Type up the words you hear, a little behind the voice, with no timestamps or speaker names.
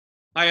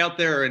Hi out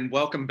there, and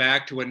welcome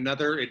back to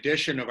another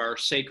edition of our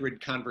Sacred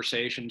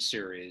Conversation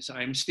series.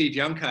 I'm Steve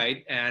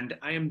Youngkite, and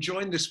I am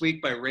joined this week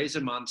by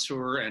Reza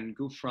Mansoor and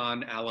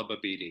Ghoufran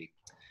Alibabidi.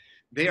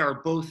 They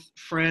are both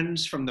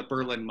friends from the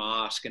Berlin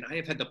Mosque, and I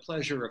have had the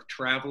pleasure of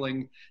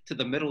traveling to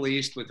the Middle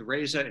East with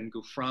Reza and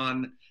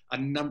Ghoufran a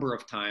number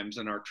of times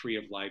on our Tree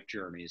of Life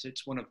journeys.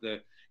 It's one of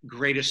the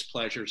greatest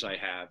pleasures I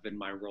have in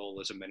my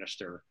role as a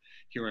minister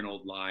here in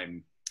Old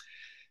Lyme.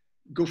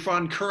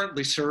 Ghoufran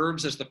currently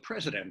serves as the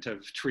president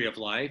of Tree of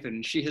Life,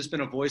 and she has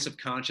been a voice of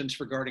conscience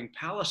regarding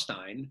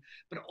Palestine,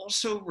 but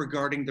also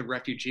regarding the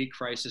refugee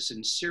crisis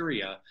in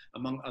Syria,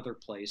 among other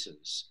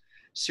places.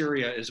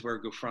 Syria is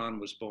where Ghoufran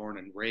was born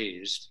and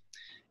raised.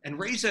 And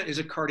Reza is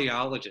a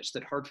cardiologist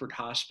at Hartford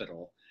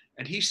Hospital,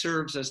 and he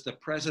serves as the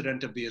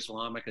president of the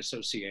Islamic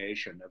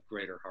Association of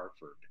Greater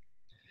Hartford.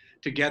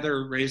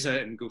 Together, Reza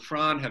and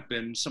Ghoufran have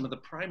been some of the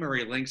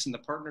primary links in the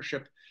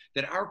partnership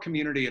that our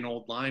community in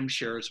Old Lyme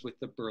shares with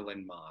the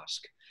Berlin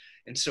Mosque.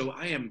 And so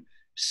I am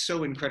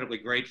so incredibly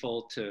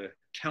grateful to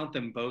count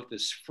them both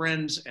as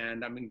friends,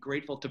 and I'm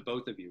grateful to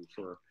both of you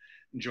for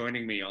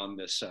joining me on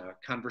this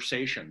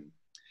conversation.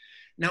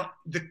 Now,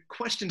 the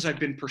questions I've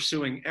been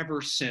pursuing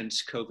ever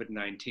since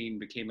COVID-19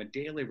 became a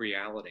daily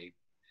reality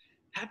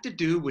have to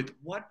do with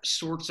what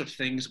sorts of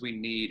things we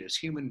need as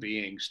human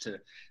beings to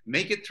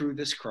make it through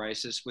this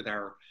crisis with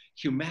our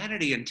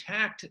humanity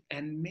intact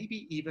and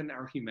maybe even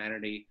our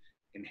humanity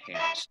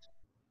enhanced.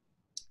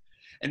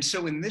 And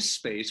so in this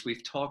space,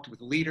 we've talked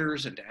with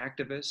leaders and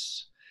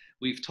activists,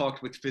 we've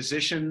talked with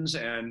physicians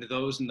and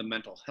those in the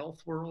mental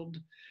health world,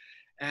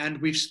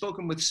 and we've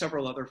spoken with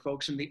several other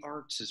folks in the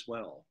arts as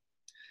well.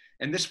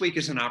 And this week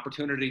is an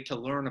opportunity to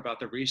learn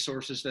about the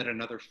resources that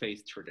another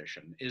faith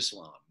tradition,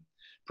 Islam,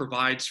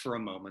 provides for a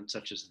moment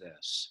such as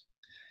this.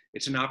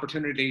 It's an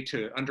opportunity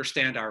to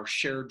understand our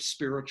shared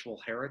spiritual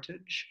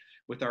heritage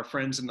with our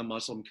friends in the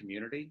Muslim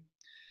community.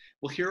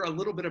 We'll hear a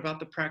little bit about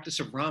the practice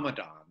of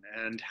Ramadan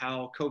and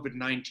how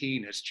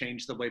COVID-19 has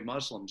changed the way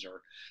Muslims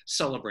are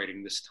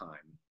celebrating this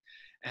time.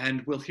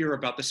 And we'll hear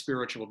about the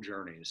spiritual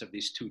journeys of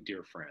these two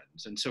dear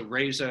friends. And so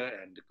Reza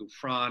and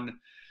Ghoufran,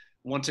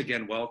 once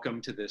again, welcome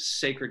to this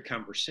sacred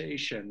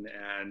conversation,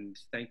 and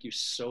thank you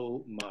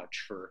so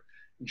much for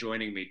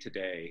joining me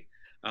today.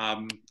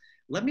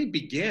 Let me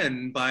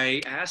begin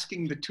by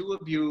asking the two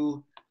of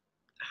you,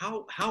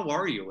 how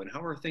are you and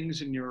how are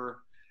things in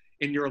your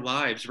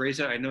lives?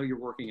 Reza, I know you're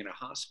working in a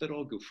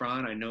hospital.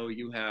 Ghoufran, I know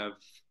you have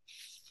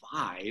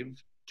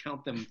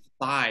count them,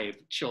 5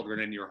 children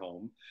in your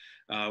home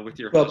with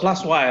your well, husband.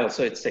 plus while,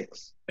 so it's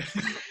 6.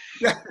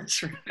 Yeah,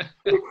 that's right.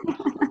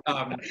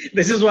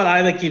 This is what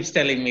Isla keeps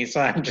telling me,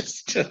 so I'm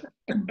just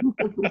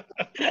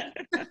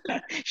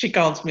she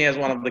counts me as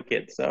one of the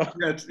kids. So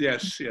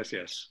yes.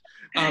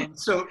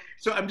 So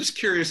I'm just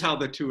curious how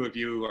the two of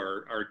you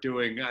are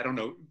doing. I don't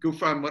know,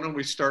 Ghoufran, why don't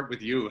we start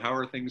with you? How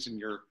are things in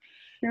your?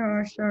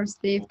 Sure,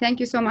 Steve. Thank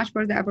you so much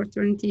for the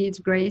opportunity. It's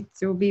great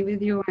to be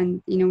with you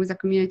and, with the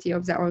community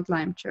of the Old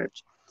Lyme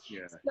Church.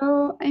 Yeah.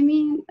 So,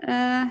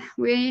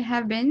 we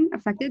have been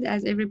affected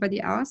as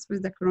everybody else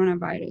with the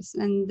coronavirus.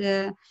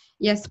 And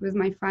yes, with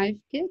my 5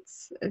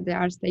 kids, they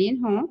are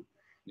staying home,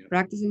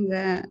 practicing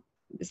the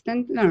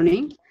distant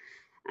learning.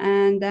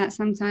 And that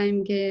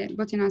sometimes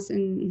putting us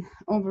in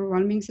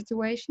overwhelming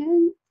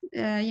situation,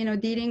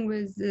 dealing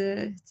with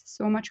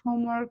so much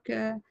homework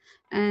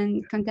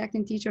and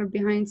contacting teacher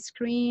behind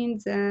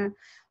screens,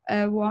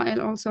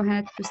 while also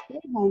had to stay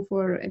home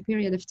for a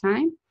period of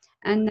time.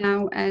 And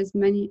now, as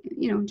many,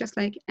 just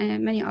like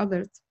many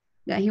others,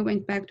 that he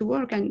went back to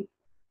work, and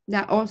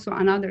that also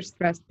another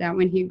stress that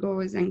when he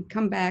goes and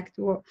come back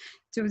to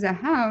the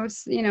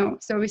house,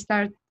 so we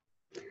start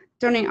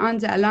turning on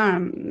the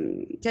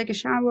alarm, take a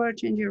shower,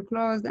 change your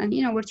clothes, and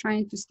we're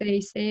trying to stay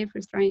safe.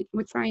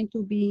 We're trying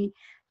to be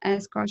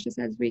as cautious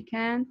as we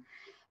can.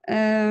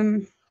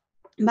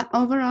 But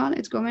overall,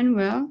 it's going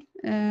well.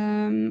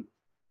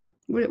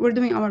 We're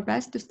doing our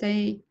best to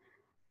stay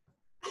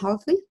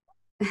healthy,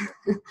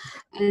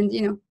 and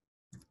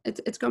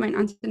it's going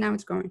until now.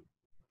 It's going.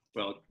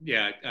 Well,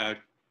 yeah.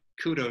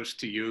 Kudos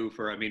to you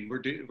for. I mean,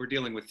 we're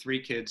dealing with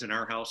 3 kids in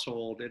our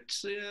household.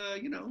 It's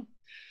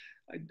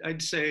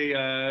I'd say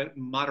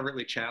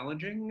moderately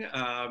challenging.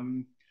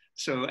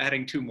 So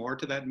adding 2 more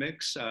to that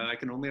mix, I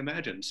can only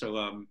imagine.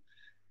 So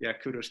yeah,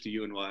 kudos to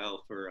you and Wael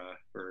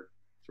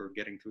for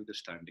getting through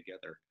this time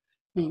together,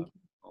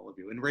 all of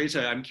you. And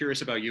Reza, I'm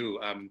curious about you.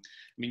 I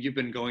mean, you've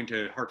been going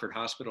to Hartford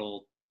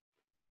Hospital,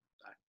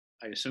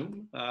 I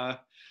assume,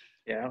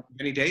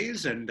 many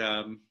days, and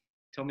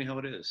tell me how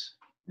it is.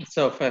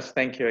 So first,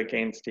 thank you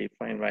again, Steve,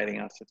 for inviting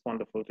us. It's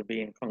wonderful to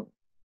be in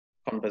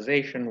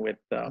conversation with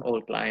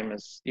Old Lyme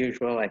as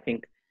usual. I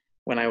think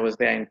when I was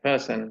there in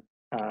person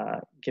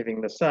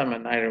giving the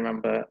sermon, I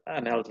remember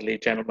an elderly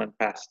gentleman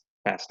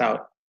passed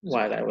out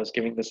while I was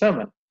giving the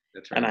sermon.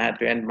 That's right. And I had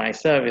to end my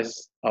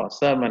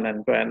sermon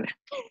and go and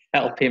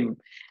help him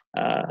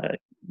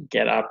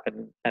get up,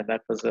 and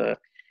that was a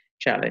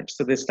challenge.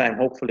 So this time,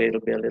 hopefully,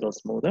 it'll be a little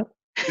smoother.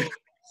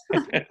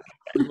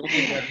 You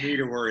only got me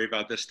to worry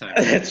about this time.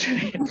 That's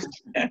right.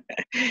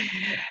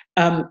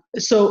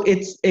 So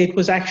it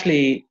was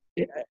actually,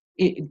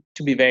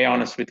 to be very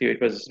honest with you, it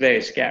was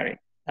very scary.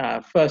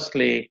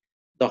 Firstly,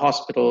 the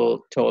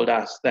hospital told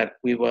us that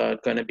we were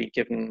going to be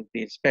given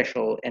these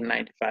special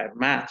N95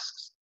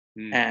 masks,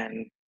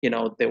 and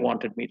they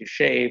wanted me to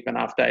shave. And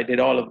after I did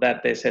all of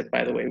that, they said,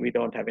 by the way, we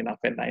don't have enough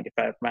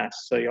N95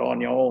 masks, so you're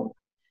on your own,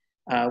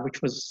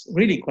 which was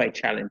really quite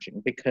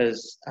challenging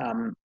because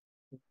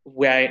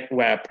we're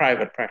a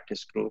private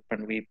practice group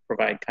and we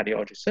provide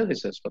cardiology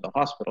services for the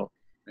hospital,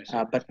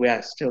 but we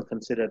are still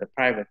considered a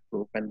private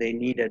group, and they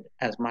needed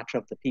as much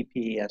of the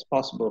PPE as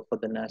possible for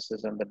the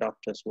nurses and the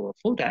doctors who were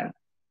full-time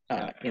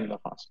in the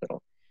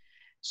hospital.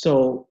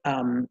 So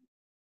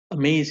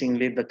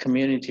amazingly, the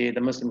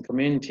Muslim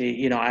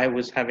community, I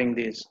was having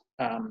these,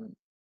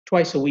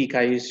 twice a week,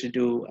 I used to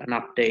do an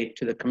update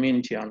to the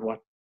community on what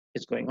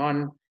is going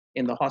on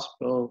in the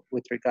hospital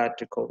with regard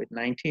to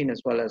COVID-19,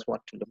 as well as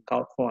what to look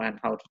out for and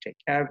how to take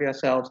care of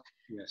yourselves.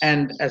 Yes.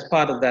 And as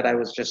part of that, I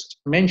was just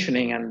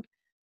mentioning, and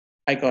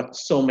I got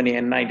so many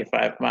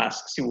N95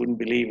 masks, you wouldn't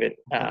believe it.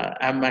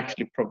 I'm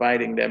actually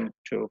providing them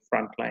to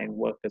frontline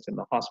workers in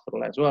the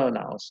hospital as well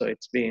now. So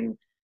it's been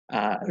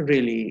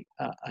really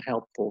a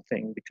helpful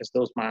thing, because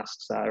those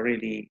masks are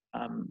really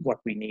what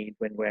we need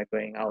when we're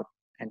going out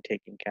and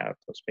taking care of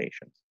those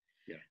patients.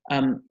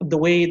 Yeah. The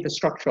way the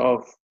structure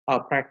of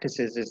our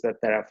practices is that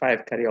there are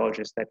 5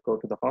 cardiologists that go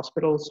to the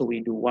hospital. So we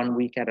do 1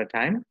 week at a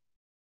time.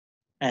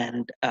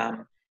 And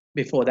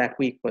before that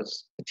week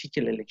was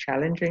particularly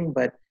challenging,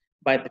 but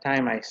by the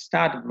time I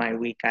started my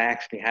week, I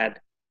actually had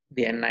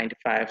the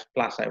N95s,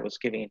 plus I was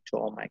giving it to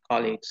all my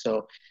colleagues.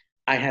 So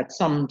I had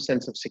some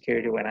sense of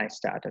security when I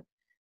started.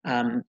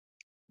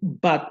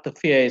 But the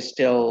fear is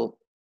still,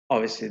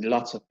 obviously,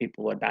 lots of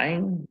people were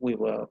dying. We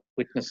were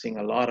witnessing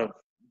a lot of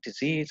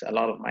disease. A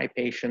lot of my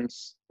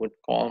patients would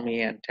call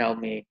me and tell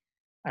me,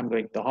 I'm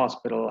going to the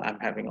hospital, I'm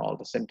having all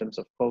the symptoms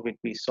of COVID.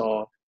 We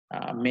saw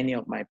many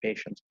of my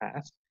patients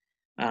pass.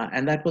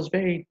 And that was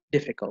very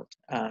difficult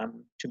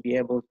to be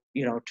able,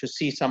 to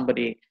see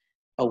somebody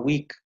a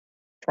week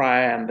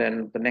prior, and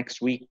then the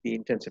next week, the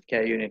intensive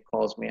care unit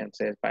calls me and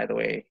says, by the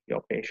way,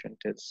 your patient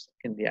is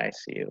in the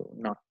ICU,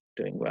 not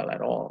doing well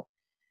at all.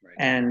 Right.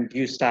 And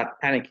you start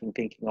panicking,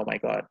 thinking, oh my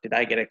God, did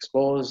I get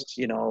exposed,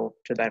 to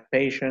that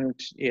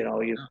patient?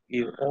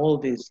 All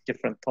these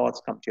different thoughts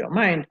come to your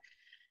mind.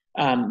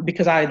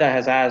 Because Aida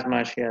has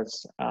asthma, she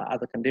has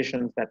other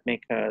conditions that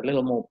make her a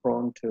little more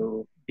prone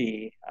to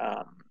be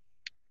a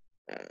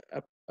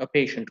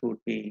patient who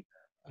would be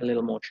a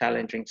little more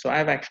challenging. So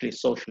I've actually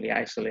socially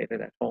isolated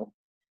at home.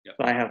 Yep.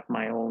 So I have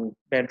my own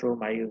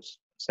bedroom, I use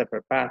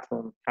separate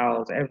bathroom,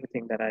 towels,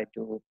 everything that I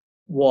do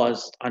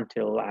was,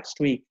 until last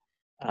week,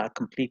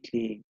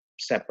 completely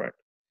separate.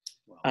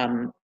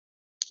 Wow.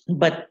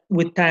 But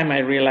with time, I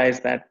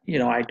realized that,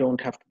 I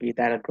don't have to be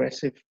that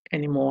aggressive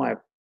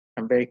anymore.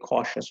 I'm very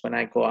cautious when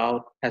I go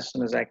out. As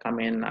soon as I come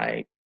in,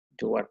 I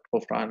do what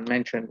Ghoufran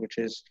mentioned, which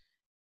is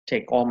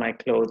take all my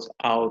clothes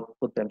out,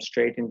 put them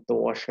straight into the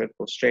washer,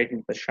 go straight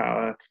into the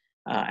shower,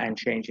 and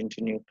change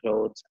into new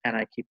clothes. And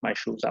I keep my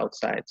shoes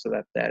outside so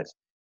that there's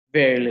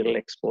very little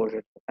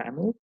exposure to the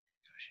family.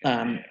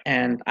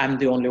 And I'm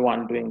the only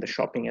one doing the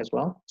shopping as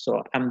well.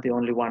 So I'm the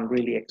only one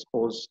really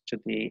exposed to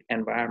the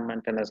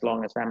environment. And as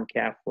long as I'm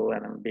careful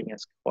and I'm being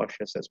as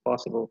cautious as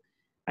possible,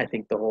 I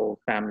think the whole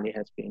family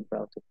has been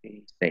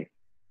relatively safe.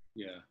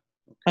 Yeah.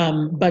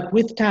 Okay. But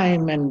with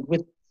time and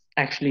with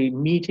actually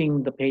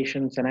meeting the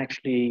patients and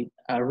actually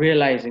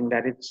realizing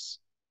that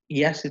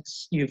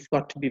you've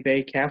got to be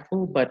very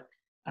careful, but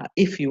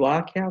if you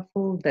are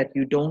careful, that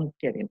you don't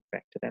get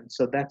infected. And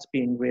so that's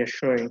been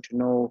reassuring to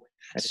know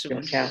that if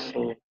you're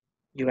careful,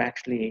 you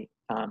actually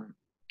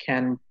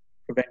can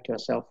prevent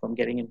yourself from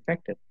getting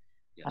infected.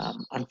 Yes.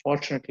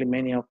 Unfortunately,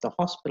 many of the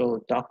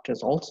hospital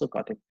doctors also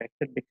got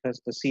infected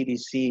because the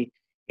CDC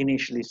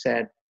initially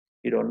said,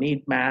 you don't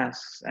need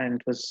masks, and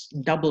it was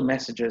double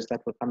messages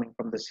that were coming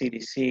from the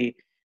CDC,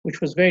 which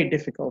was very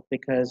difficult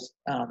because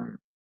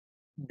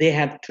they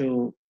had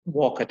to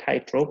walk a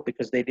tightrope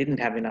because they didn't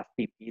have enough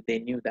PPE. They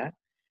knew that.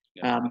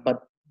 Yeah.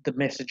 But the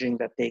messaging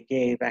that they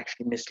gave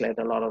actually misled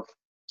a lot of,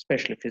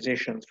 especially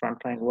physicians,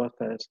 frontline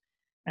workers.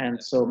 And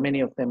so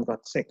many of them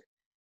got sick.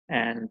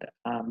 And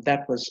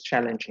that was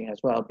challenging as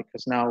well,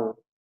 because now,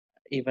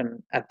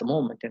 even at the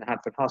moment in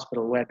Hartford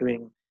Hospital, we're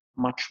doing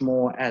much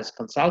more as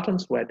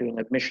consultants. We're doing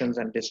admissions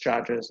and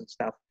discharges and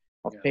stuff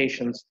of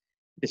patients,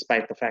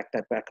 despite the fact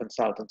that we're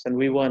consultants. And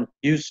we weren't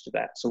used to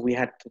that. So we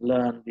had to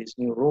learn these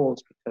new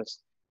roles because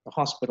the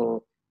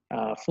hospital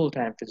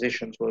full-time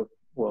physicians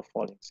were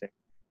falling sick.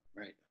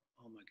 Right.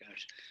 Oh my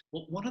gosh.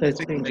 Well, one of the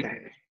things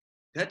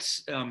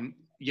that's,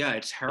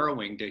 it's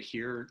harrowing to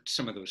hear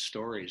some of those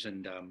stories.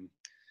 And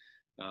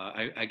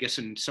I guess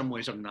in some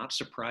ways I'm not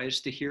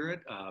surprised to hear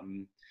it.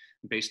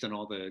 Based on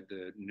all the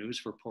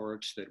news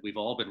reports that we've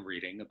all been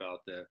reading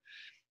about the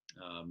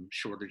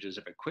shortages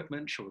of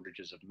equipment,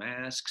 shortages of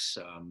masks,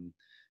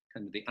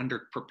 kind of the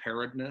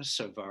underpreparedness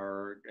of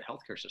our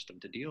healthcare system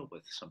to deal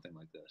with something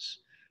like this.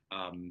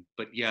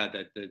 But yeah,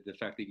 that the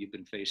fact that you've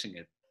been facing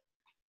it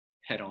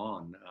head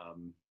on,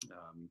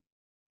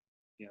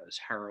 yeah, it's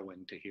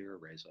harrowing to hear,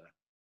 Reza.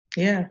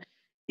 Yeah,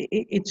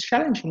 it's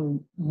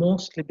challenging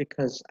mostly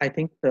because I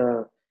think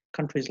the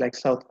countries like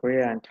South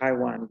Korea and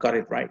Taiwan got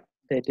it right.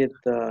 They did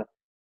the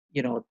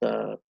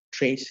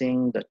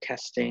tracing, the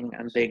testing,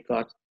 and they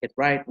got it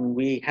right. And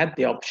we had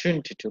the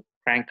opportunity to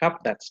crank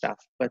up that stuff,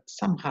 but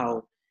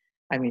somehow,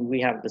 I mean,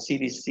 we have the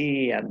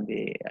CDC and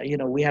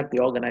we have the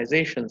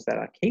organizations that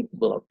are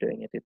capable of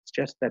doing it. It's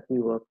just that we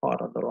were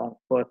caught on the wrong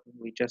foot.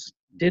 We just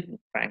didn't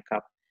crank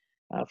up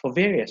for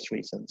various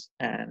reasons.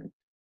 And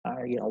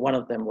one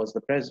of them was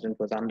the president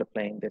was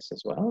underplaying this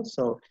as well.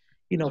 So,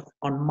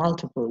 on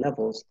multiple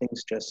levels,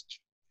 things just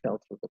fell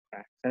through the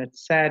cracks. And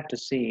it's sad to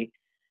see,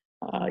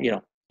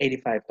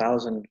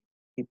 85,000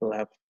 people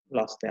have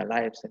lost their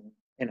lives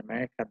in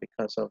America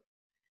because of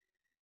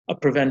a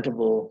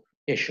preventable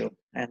issue.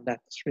 And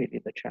that's really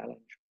the challenge.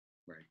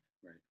 Right.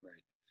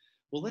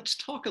 Well, let's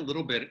talk a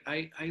little bit.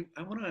 I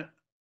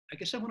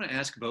guess I want to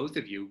ask both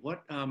of you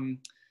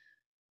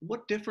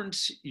what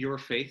difference your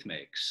faith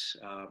makes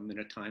in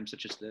a time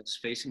such as this,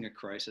 facing a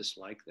crisis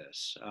like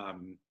this. I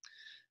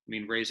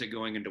mean, Reza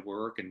going into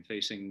work and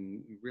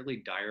facing really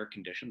dire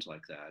conditions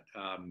like that.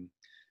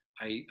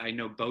 I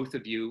know both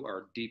of you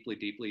are deeply,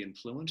 deeply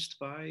influenced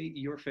by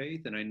your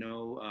faith, and I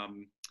know,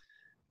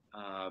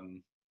 I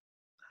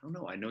don't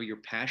know, I know you're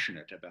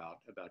passionate about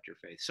your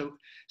faith.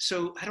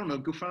 So I don't know,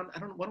 Ghoufran,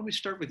 why don't we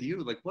start with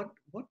you? Like,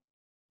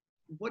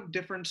 what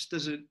difference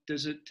does it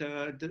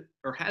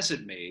or has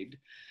it made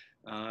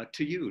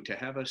to you to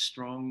have a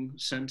strong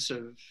sense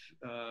of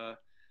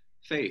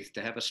faith,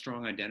 to have a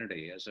strong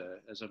identity as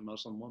a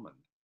Muslim woman?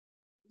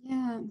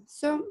 Yeah,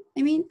 so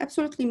I mean,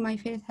 absolutely, my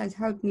faith has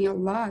helped me a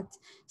lot,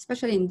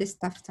 especially in this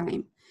tough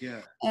time.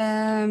 Yeah.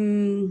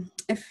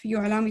 If you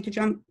allow me to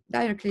jump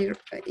directly,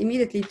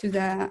 immediately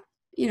to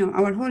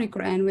our Holy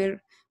Quran, where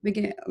we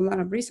get a lot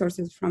of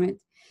resources from it.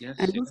 Yes.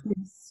 And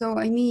so,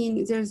 I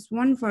mean, there's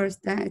one verse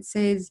that it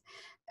says,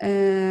 I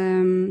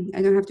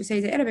don't have to say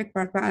the Arabic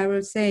part, but I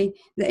will say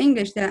the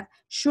English, that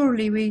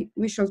surely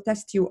we shall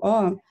test you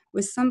all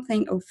with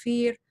something of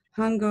fear,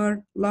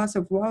 hunger, loss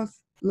of wealth,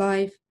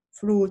 life,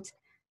 fruit,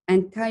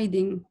 and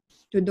tithing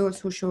to those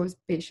who shows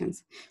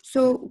patience.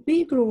 So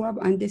we grew up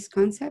on this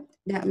concept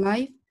that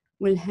life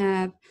will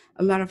have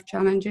a lot of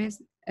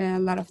challenges, a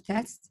lot of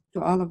tests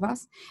to all of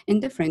us in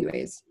different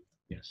ways.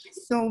 Yes.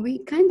 So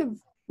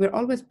we're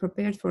always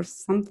prepared for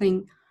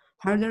something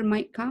harder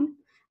might come,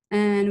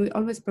 and we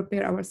always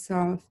prepare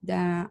ourselves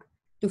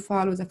to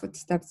follow the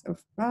footsteps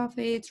of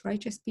prophets,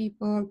 righteous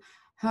people.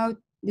 How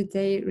did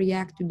they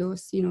react to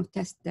those,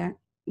 tests that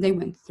they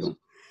went through?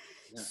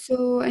 Yeah.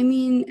 So, I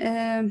mean,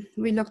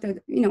 we look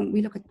at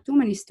too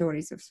many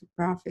stories of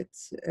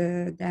prophets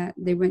that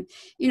they went,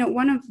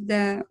 one of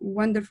the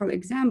wonderful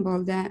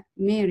example that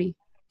Mary,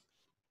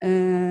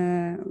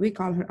 we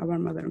call her our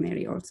mother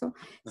Mary also.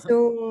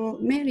 So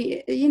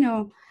Mary,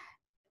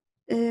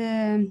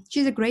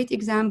 she's a great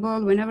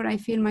example. Whenever I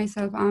feel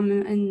myself I'm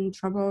in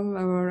trouble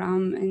or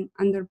I'm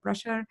under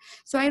pressure.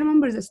 So I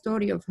remember the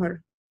story of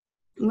her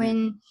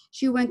when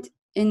she went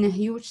in a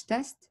huge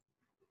test,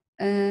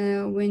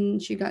 when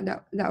she got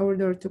the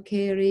order to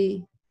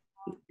carry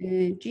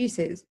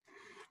Jesus.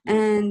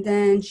 And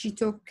then she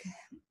took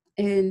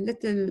a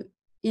little,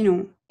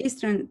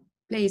 eastern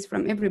place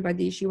from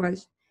everybody. She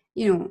was,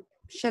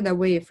 shut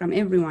away from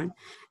everyone.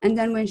 And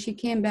then when she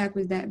came back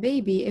with that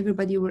baby,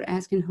 everybody were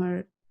asking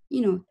her,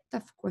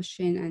 tough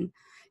question. And,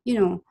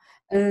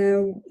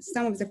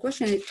 some of the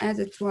question, as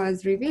it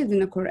was revealed in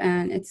the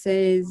Quran, it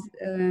says,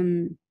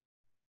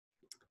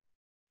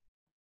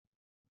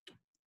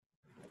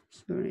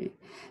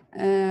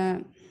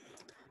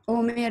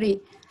 oh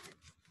Mary,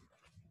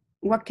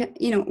 what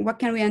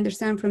can we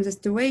understand from the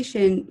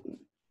situation?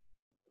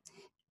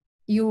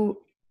 You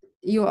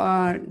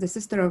are the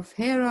sister of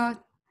Herod.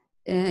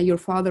 Your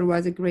father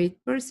was a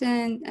great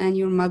person, and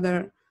your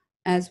mother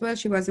as well.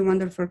 She was a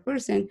wonderful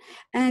person,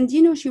 and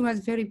she was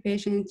very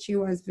patient. She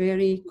was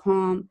very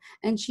calm,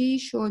 and she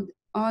showed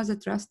all the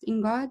trust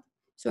in God.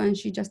 So, and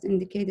she just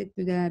indicated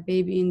to the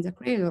baby in the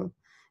cradle,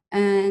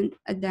 and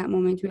at that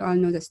moment, we all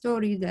know the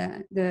story.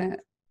 The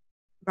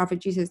Prophet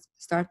Jesus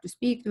started to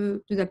speak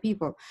to the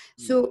people.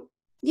 So,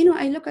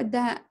 I look at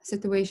that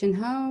situation.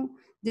 How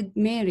did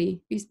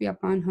Mary, peace be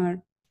upon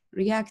her,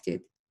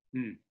 reacted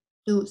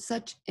to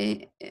such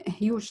a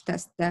huge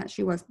test that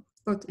she was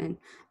put in,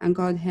 and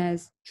God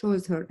has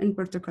chose her in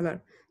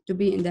particular to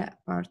be in that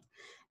part.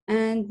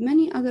 And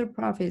many other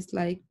prophets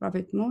like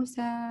Prophet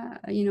Musa,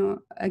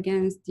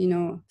 against,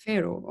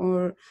 Pharaoh,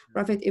 or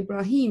Prophet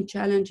Ibrahim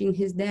challenging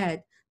his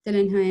dad,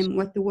 telling him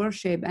what to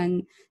worship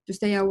and to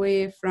stay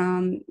away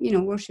from,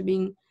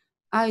 worshiping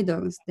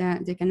idols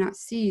that they cannot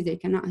see, they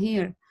cannot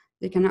hear,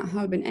 they cannot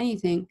help in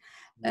anything.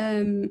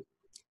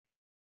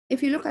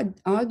 If you look at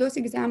all those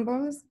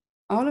examples,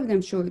 all of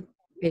them show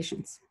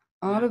patience.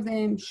 All of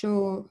them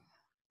show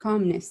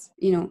calmness,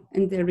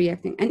 in their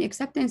reacting and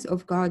acceptance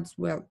of God's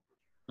will.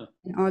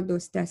 in all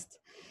those tests.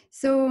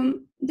 So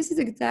this is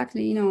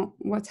exactly,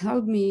 what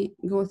helped me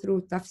go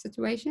through tough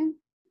situation.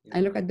 Yeah.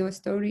 I look at those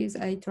stories,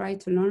 I try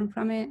to learn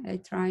from it, I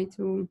try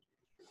to,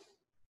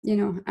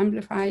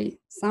 amplify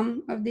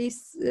some of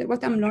these,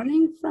 what I'm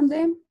learning from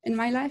them in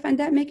my life, and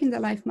that making the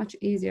life much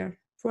easier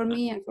for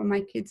me and for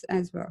my kids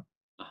as well.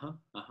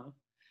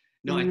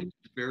 No, I think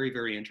it's very,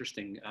 very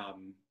interesting.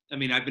 I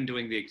mean, I've been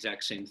doing the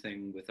exact same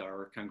thing with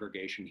our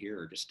congregation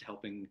here, just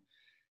helping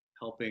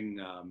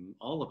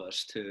all of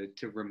us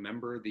to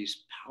remember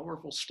these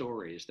powerful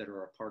stories that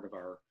are a part of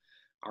our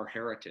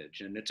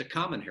heritage, and it's a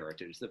common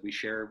heritage that we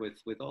share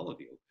with all of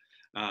you.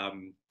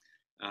 Um,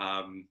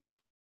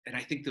 and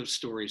I think those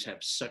stories have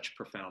such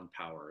profound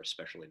power,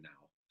 especially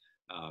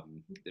now,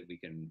 that we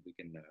can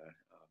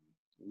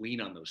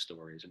lean on those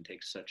stories and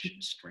take such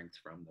strength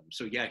from them.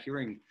 So yeah,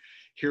 hearing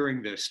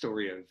the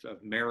story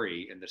of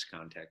Mary in this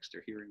context,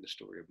 or hearing the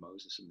story of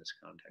Moses in this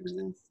context.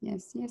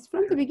 Yes.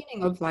 From the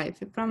beginning of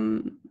life,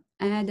 from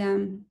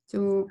Adam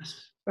to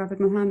Prophet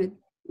Muhammad,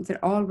 they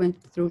all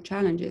went through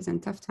challenges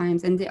and tough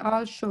times, and they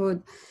all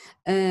showed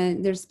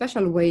their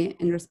special way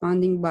in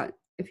responding. But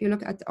if you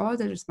look at all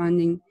the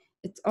responding,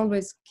 it's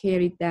always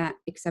carried that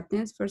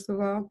acceptance, first of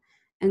all,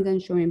 and then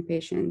showing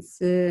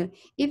patience.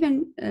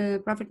 Even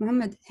Prophet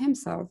Muhammad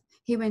himself,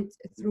 he went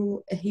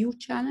through a huge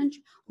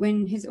challenge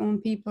when his own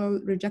people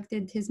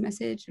rejected his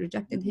message,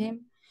 rejected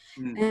him.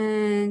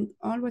 And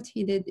all what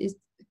he did is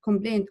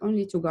complained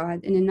only to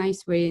God in a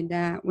nice way,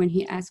 that when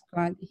he asked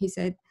God, he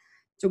said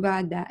to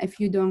God that if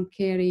you don't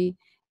carry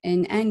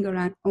an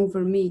anger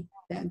over me,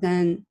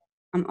 then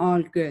I'm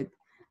all good.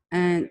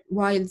 And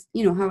while,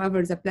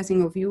 however, the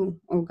blessing of you,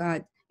 oh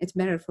God, it's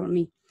better for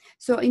me.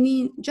 So, I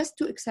mean, just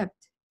to accept,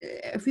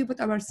 if we put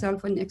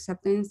ourselves in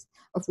acceptance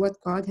of what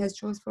God has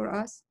chose for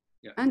us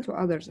and to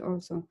others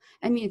also,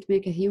 I mean, it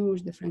make a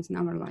huge difference in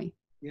our life.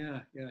 Yeah.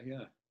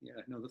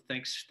 No,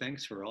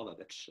 thanks for all that.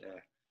 That's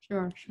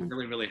Sure.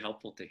 really, really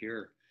helpful to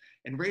hear.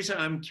 And Reza,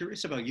 I'm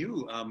curious about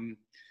you.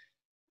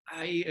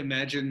 I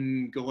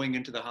imagine going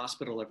into the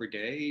hospital every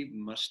day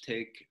must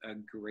take a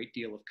great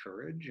deal of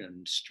courage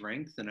and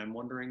strength. And I'm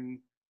wondering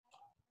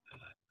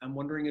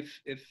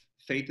if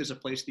faith is a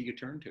place that you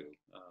turn to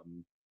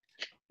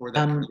for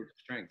that kind of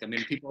strength. I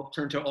mean, people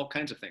turn to all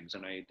kinds of things,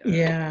 and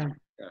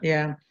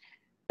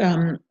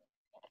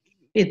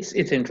It's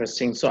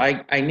interesting. So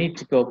I need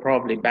to go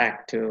probably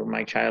back to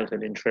my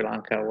childhood in Sri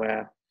Lanka,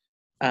 where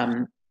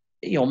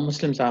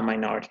Muslims are a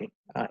minority,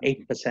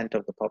 8%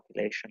 of the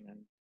population,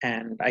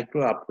 and I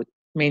grew up with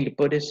mainly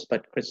Buddhists,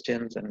 but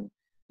Christians and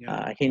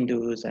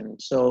Hindus,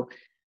 and so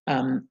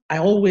I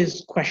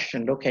always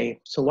questioned, okay,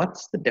 so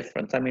what's the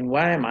difference? I mean,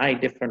 why am I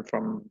different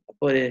from a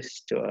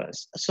Buddhist to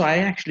us? So I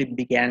actually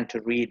began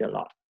to read a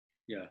lot.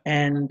 Yeah.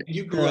 And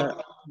you grew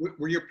up,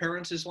 were your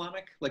parents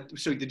Islamic?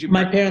 So did you?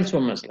 My parents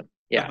were Muslim.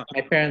 Yeah,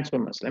 my parents were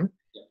Muslim.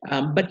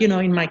 But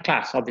in my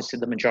class, obviously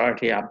the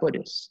majority are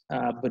Buddhists.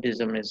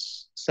 Buddhism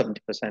is 70%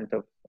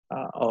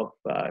 of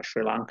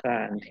Sri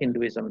Lanka, and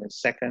Hinduism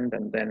is second,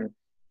 and then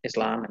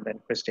Islam, and then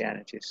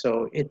Christianity.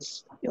 So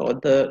it's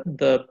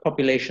the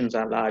populations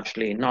are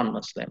largely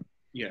non-Muslim.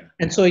 Yeah.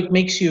 And so it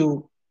makes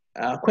you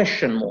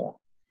question more.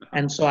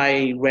 And so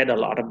I read a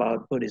lot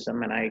about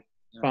Buddhism, and I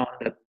found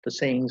that the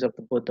sayings of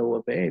the Buddha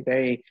were very,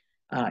 very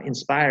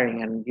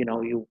inspiring. And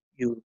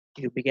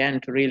you began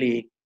to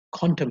really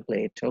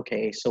contemplate,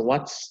 okay, so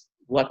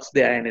what's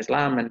there in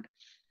Islam?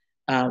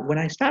 And when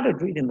I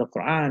started reading the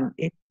Quran,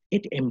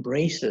 it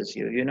embraces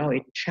you.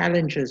 It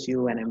challenges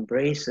you and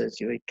embraces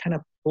you. It kind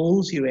of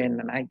pulls you in,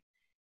 and I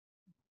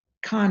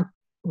can't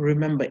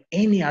remember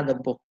any other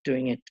book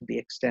doing it to the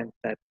extent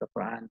that the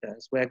Quran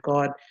does, where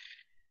God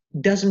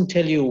doesn't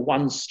tell you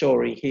one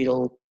story.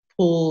 He'll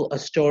pull a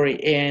story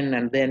in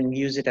and then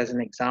use it as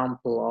an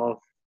example of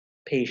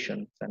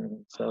patience.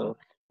 And so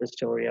the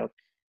story of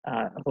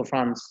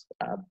Ghoufran's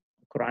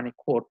Quranic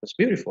quote was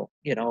beautiful.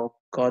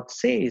 God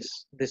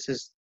says this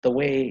is the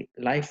way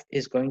life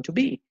is going to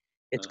be.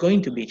 It's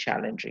going to be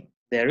challenging.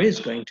 There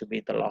is going to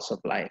be the loss of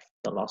life,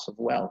 the loss of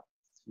wealth,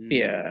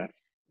 fear.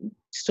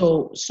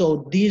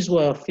 So these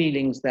were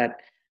feelings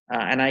that,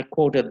 and I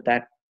quoted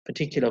that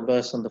particular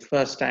verse on the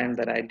first time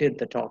that I did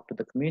the talk to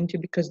the community,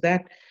 because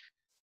that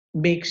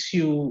makes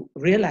you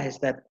realize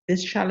that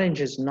this challenge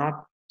is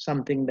not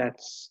something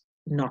that's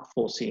not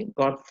foreseen.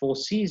 God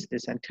foresees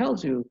this and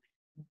tells you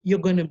you're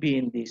going to be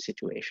in these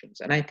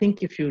situations. And I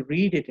think if you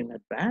read it in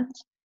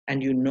advance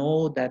and you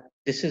know that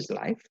this is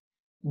life,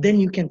 then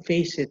you can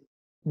face it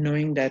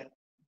knowing that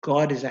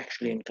God is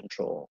actually in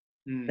control,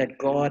 that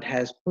God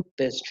has put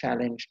this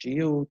challenge to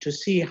you to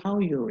see how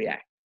you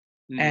react.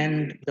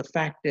 And the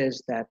fact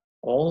is that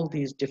all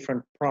these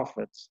different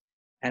prophets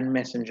and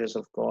messengers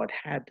of God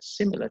had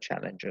similar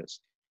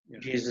challenges.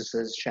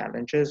 Jesus's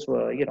challenges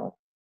were,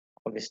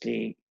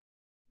 obviously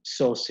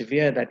so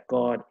severe that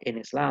God in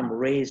Islam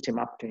raised him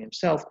up to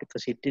himself,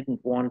 because he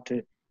didn't want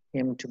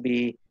him to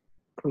be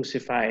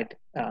crucified,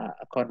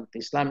 according to the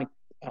Islamic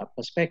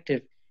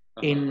perspective,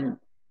 in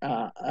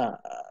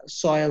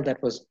soil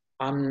that was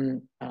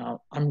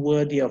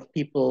unworthy of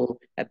people.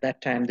 At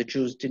that time, the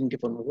Jews didn't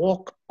even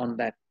walk on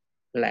that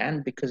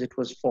land because it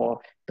was for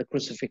the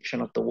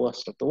crucifixion of the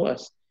worst of the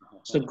worst.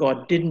 So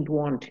God didn't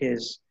want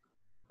his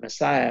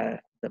Messiah,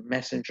 the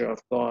messenger of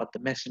God, the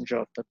messenger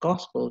of the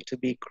gospel, to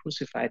be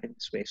crucified in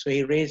this way. So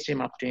he raised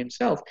him up to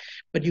himself.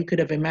 But you could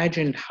have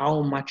imagined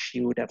how much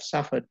he would have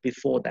suffered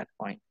before that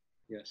point.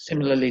 Yes.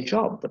 Similarly,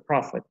 Job, the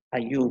prophet,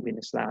 Ayub in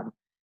Islam,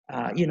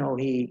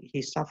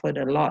 he suffered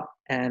a lot.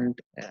 And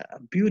a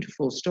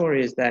beautiful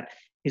story is that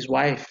his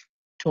wife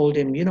told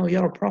him,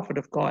 you're a prophet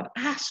of God,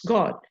 ask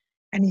God.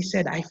 And he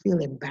said, I feel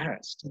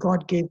embarrassed.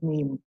 God gave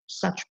me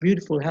such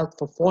beautiful health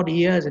for 40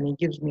 years, and he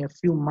gives me a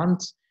few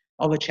months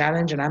of a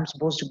challenge, and I'm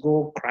supposed to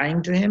go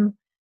crying to him?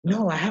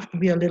 No, I have to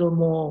be a little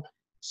more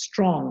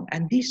strong.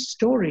 And these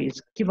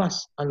stories give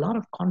us a lot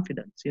of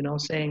confidence,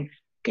 saying,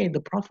 okay,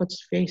 the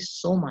prophets faced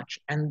so much,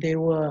 and they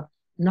were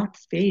not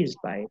fazed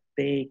by it.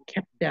 They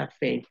kept their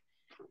faith.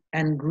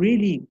 And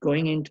really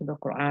going into the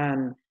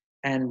Quran,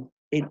 and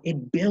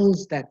it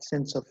builds that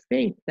sense of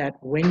faith that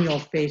when you're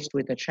faced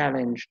with a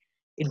challenge,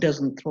 it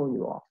doesn't throw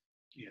you off.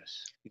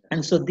 Yes.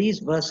 And so these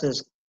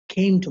verses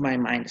came to my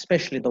mind,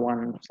 especially the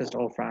one Sister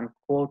Ghoufran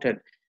quoted,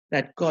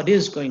 that God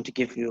is going to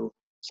give you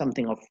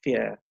something of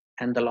fear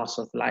and the loss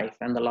of life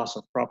and the loss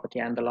of property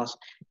and the loss.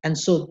 And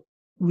so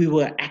we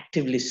were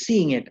actively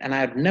seeing it, and I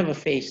had never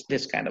faced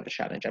this kind of a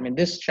challenge. I mean,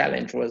 this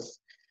challenge was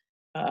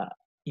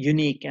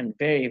unique and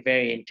very,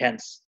 very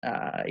intense.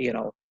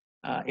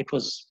 It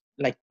was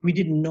like we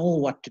didn't know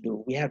what to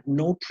do. We had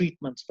no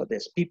treatments for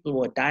this. People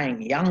were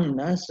dying. Young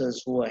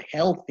nurses who were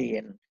healthy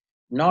and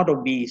not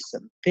obese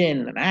and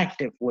thin and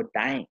active were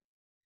dying.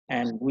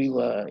 And we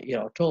were,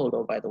 told,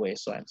 oh, by the way,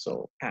 so and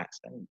so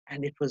passed.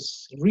 And it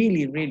was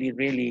really, really,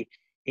 really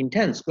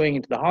intense going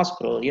into the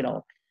hospital.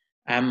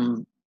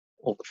 I'm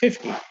over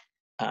 50.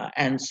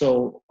 And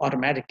so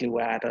automatically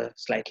we're at a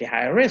slightly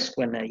higher risk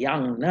when a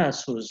young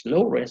nurse who's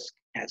low risk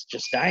has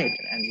just died.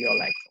 And you're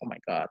like, oh my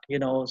God,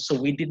 so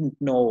we didn't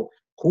know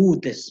who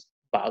this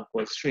bug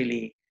was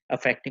really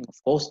affecting. Of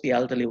course, the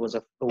elderly were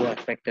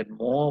affected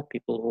more.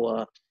 People who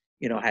were,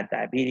 had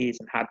diabetes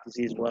and heart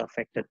disease were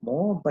affected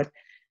more. But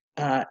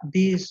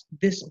this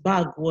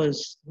bug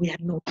we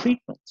had no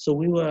treatment. So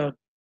we were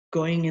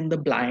going in the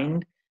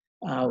blind,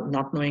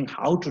 not knowing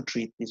how to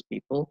treat these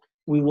people.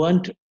 We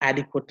weren't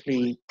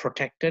adequately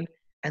protected.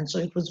 And so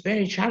it was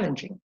very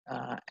challenging.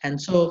 And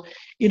so,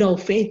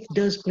 faith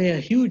does play a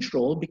huge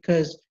role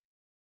because,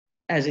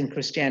 as in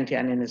Christianity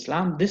and in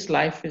Islam, this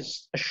life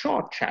is a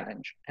short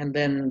challenge. And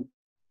then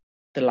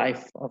the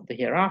life of the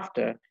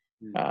hereafter,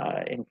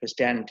 in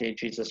Christianity,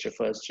 Jesus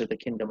refers to the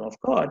kingdom of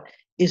God,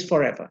 is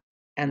forever.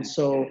 And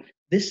so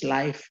this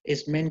life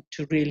is meant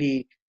to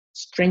really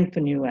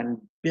strengthen you and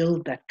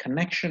build that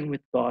connection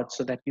with God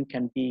so that you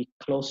can be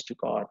close to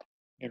God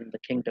in the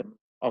kingdom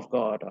of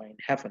God or in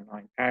heaven or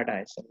in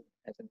paradise,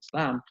 as in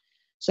Islam.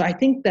 So I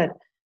think that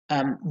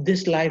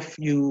this life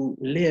you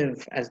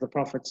live, as the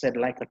Prophet said,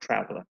 like a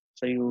traveler.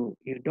 So you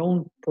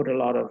don't put a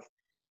lot of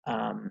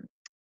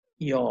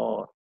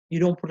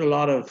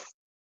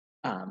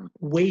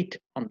weight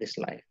on this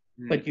life,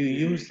 but you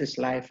use this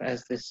life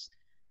as this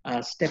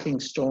stepping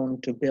stone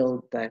to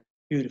build that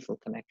beautiful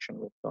connection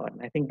with God.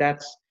 And I think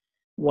that's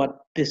what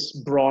this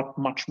brought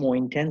much more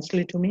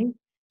intensely to me.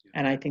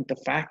 And I think the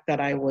fact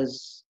that I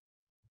was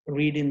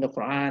reading the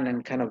Quran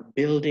and kind of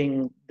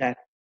building that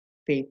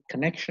faith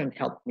connection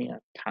helped me a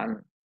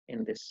ton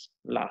in this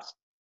last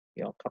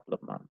couple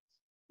of months.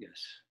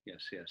 Yes.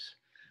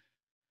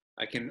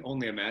 I can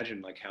only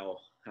imagine like how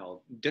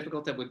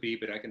difficult that would be,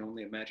 but I can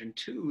only imagine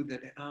too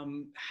that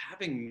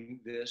having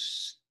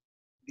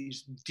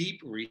these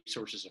deep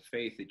resources of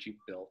faith that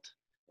you've built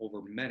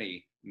over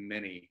many,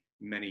 many,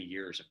 many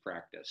years of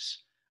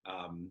practice.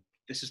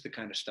 This is the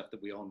kind of stuff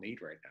that we all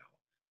need right now.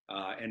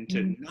 And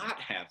to not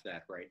have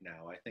that right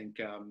now, I think,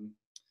 I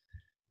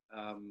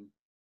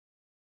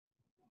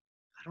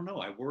don't know.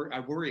 I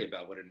worry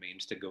about what it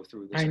means to go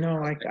through this. I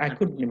know. I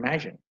couldn't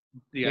imagine.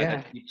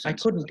 Yeah. I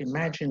couldn't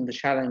imagine the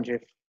challenge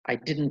if I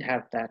didn't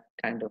have that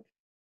kind of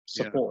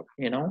support.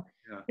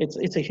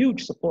 It's a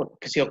huge support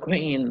because you're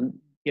going in,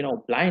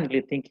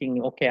 blindly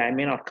thinking, okay, I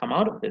may not come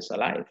out of this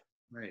alive.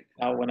 Right.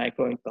 When I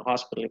go into the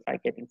hospital, if I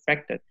get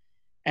infected,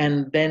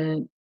 and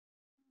then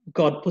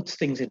God puts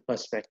things in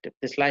perspective.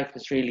 This life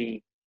is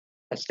really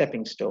a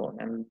stepping stone,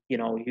 and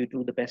you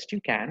do the best you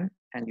can,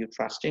 and you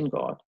trust in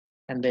God,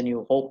 and then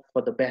you hope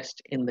for the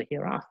best in the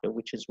hereafter,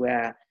 which is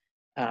where,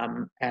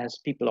 as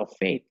people of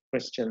faith,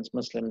 Christians,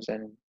 Muslims,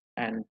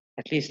 and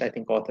at least I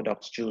think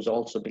Orthodox Jews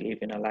also believe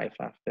in a life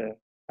after,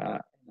 in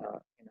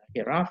a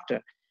hereafter.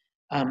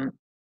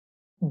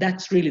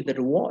 That's really the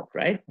reward,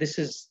 right? This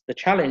is the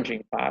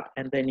challenging part,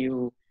 and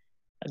then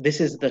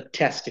this is the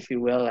test, if you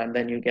will, and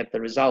then you get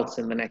the results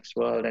in the next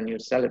world, and you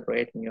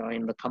celebrate, and you're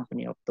in the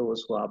company of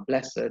those who are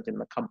blessed, in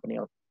the company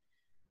of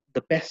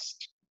the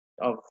best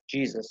of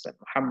Jesus and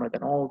Muhammad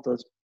and all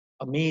those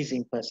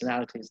amazing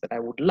personalities that I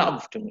would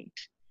love to meet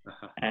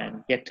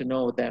and get to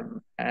know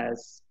them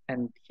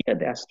and hear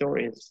their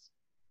stories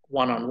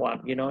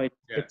one-on-one.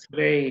 It's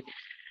very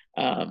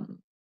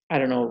I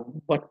don't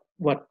know,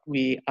 what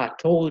we are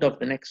told of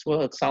the next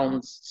world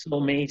sounds so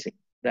amazing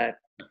that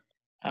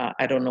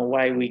I don't know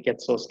why we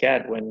get so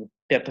scared when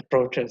death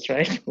approaches,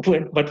 right?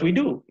 But we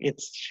do.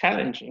 It's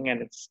challenging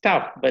and it's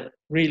tough, but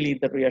really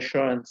the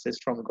reassurance is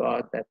from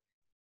God that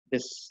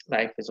this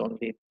life is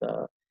only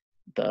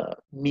the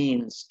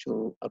means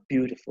to a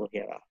beautiful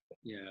hereafter.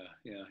 Yeah,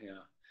 yeah,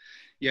 yeah.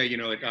 Yeah, you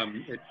know, it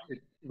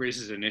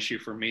raises an issue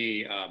for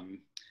me. I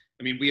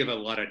mean, we have a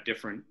lot of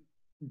different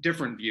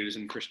views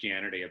in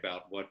Christianity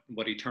about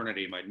what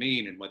eternity might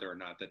mean and whether or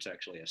not that's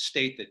actually a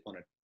state that one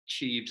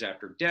achieves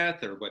after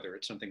death or whether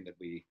it's something that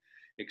we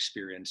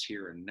experience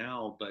here and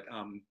now. But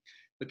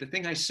the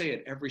thing I say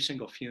at every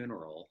single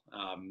funeral,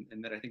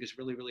 and that I think is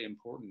really, really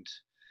important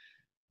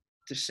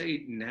to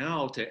say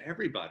now to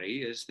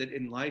everybody, is that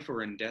in life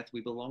or in death,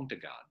 we belong to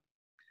God.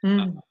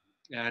 Mm.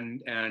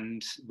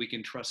 And we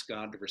can trust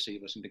God to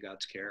receive us into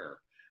God's care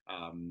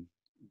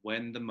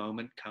when the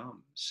moment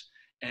comes.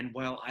 And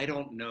while I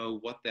don't know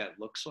what that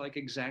looks like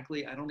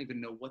exactly, I don't even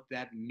know what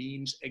that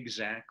means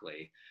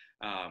exactly.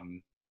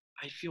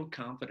 I feel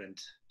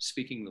confident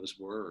speaking those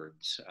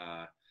words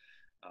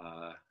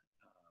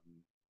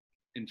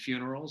in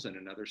funerals and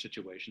in other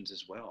situations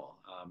as well,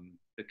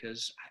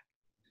 because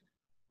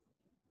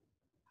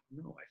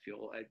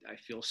I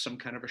feel some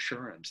kind of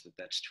assurance that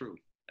that's true.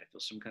 I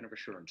feel some kind of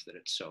assurance that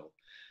it's so.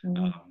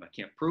 I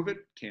can't prove it,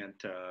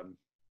 can't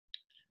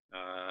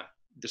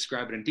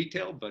describe it in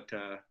detail, but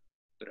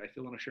I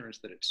feel an assurance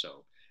that it's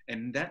so.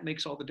 And that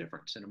makes all the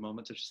difference in a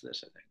moment such as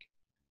this, I think.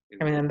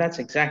 I mean, and that's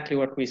exactly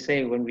what we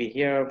say when we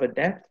hear of a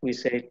death. We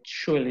say,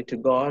 surely to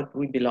God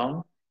we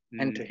belong,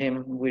 and to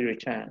Him we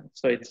return.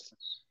 So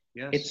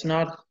it's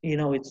not,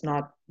 it's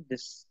not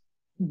this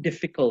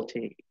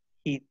difficulty.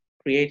 He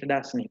created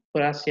us and He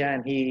put us here,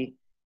 and He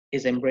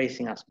is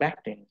embracing us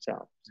back to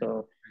Himself.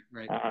 So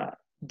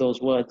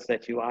those words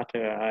that you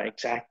utter are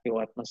exactly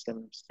what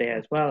Muslims say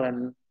as well,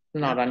 and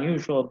not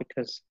unusual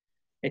because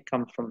it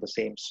comes from the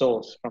same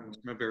source, from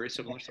a very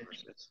similar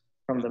source.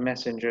 From the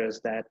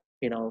messengers that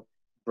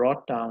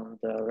brought down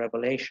the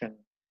revelation,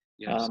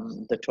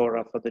 the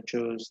Torah for the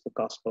Jews, the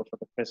Gospel for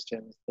the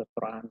Christians, the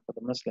Quran for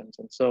the Muslims.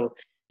 And so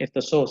if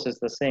the source is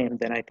the same,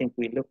 then I think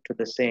we look to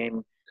the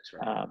same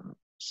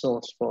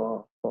source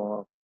for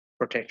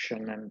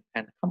protection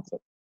and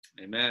comfort.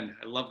 Amen.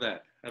 I love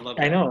that.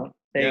 I know.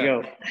 There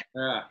you go.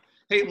 Yeah.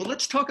 Hey, well,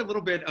 let's talk a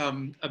little bit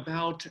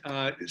about.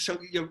 So,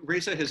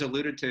 Reza has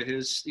alluded to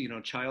his,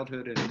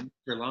 childhood in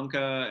Sri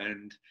Lanka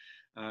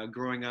and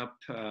growing up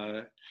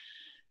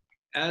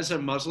as a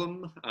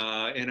Muslim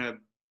in a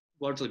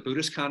largely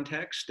Buddhist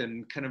context,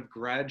 and kind of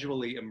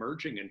gradually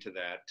emerging into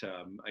that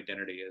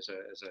identity as a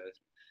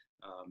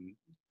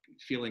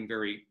feeling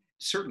very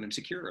certain and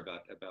secure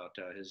about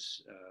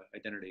his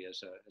identity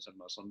as a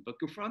Muslim. But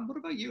Ghoufran, what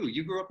about you?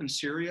 You grew up in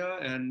Syria,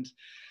 and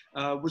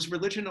was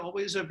religion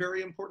always a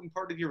very important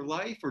part of your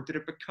life, or did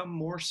it become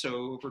more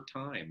so over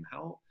time?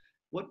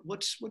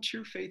 What's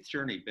your faith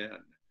journey been?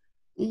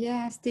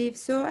 Yeah, Steve.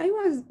 So I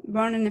was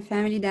born in a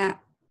family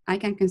that I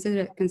can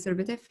consider a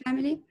conservative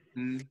family.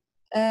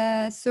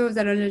 So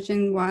the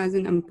religion was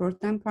an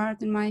important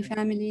part in my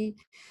family.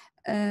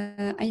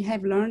 I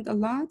have learned a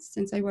lot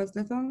since I was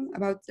little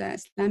about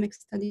Islamic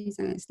studies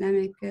and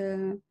Islamic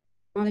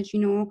knowledge,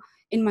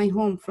 in my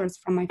home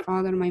first, from my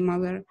father, my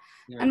mother,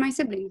 and my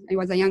siblings. I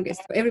was the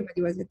youngest, so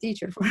everybody was a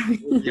teacher for me.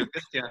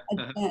 At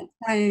that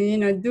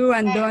time, do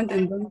and don't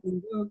and don't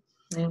and do.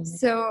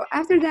 So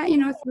after that,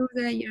 through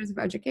the years of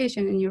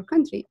education in your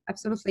country,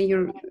 absolutely,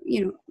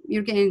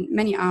 you're getting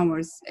many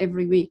hours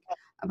every week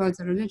about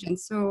the religion.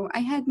 So I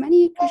had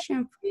many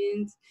Christian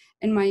friends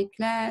in my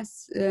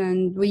class,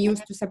 and we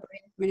used to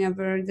separate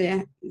whenever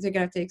they're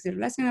gonna take their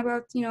lesson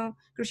about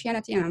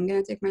Christianity, and I'm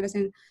gonna take my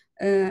lesson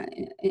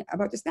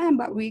about Islam.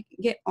 But we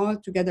get all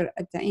together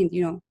at the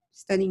end,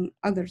 studying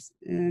other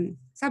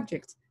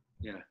subjects.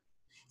 Yeah.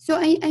 So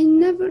I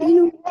never,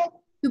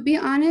 to be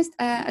honest,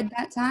 at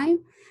that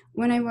time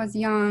when I was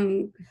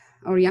young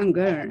or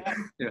younger,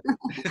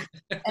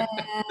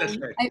 That's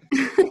right.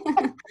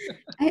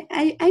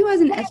 I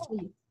wasn't as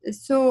free.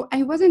 So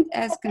I wasn't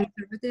as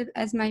conservative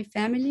as my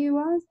family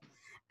was.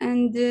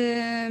 And,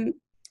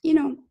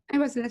 I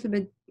was a little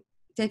bit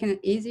taking it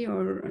easy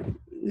or a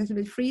little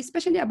bit free,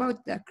 especially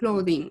about the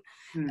clothing.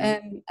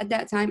 At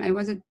that time, I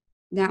wasn't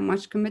that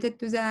much committed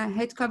to the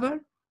head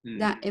cover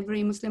that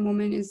every Muslim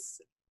woman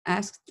is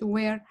asked to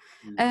wear.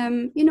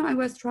 I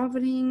was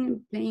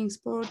traveling, playing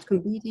sports,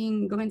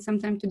 competing, going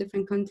sometimes to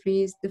different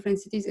countries, different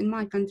cities in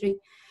my country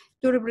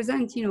to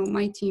represent,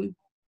 my team.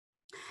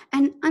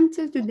 And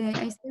until today,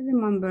 I still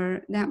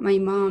remember that my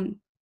mom's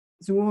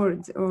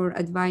words or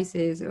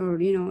advices or,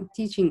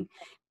 teaching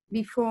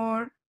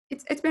before,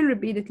 it's been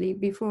repeatedly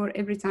before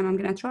every time I'm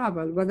going to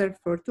travel, whether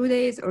for 2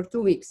 days or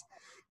 2 weeks,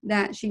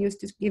 that she used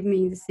to give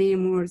me the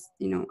same words,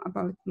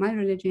 about my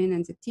religion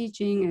and the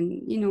teaching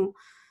and,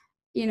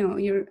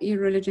 your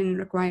religion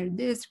required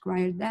this,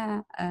 required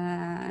that,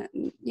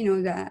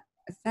 the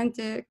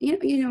authentic,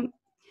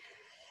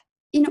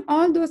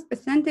 all those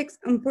authentic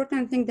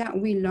important things that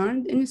we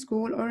learned in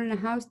school or in a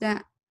house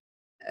that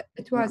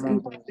it was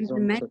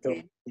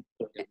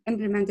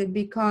implemented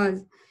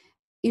because,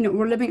 you know,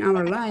 we're living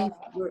our life.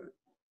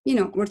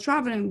 We're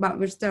traveling, but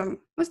we're still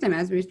Muslim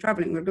as we're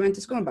traveling. We're going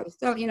to school, but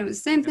still, you know, the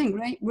same thing,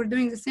 right? We're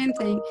doing the same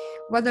thing,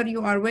 whether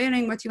you are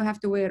wearing what you have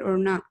to wear or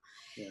not.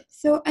 Yeah.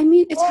 So, I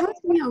mean, it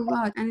helped me a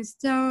lot, and it's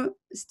still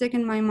stuck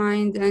in my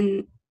mind.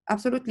 And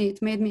absolutely,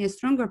 it made me a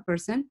stronger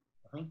person,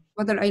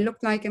 whether I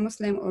looked like a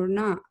Muslim or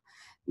not.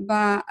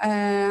 But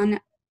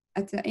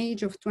at the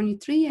age of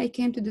 23, I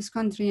came to this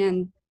country,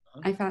 and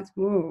I felt,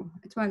 whoa,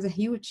 it was a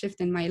huge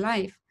shift in my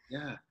life.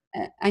 Yeah.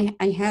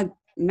 I had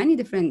many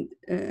different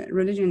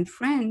religion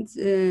friends,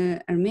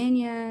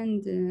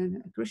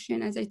 Armenian,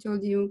 Christian, as I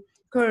told you,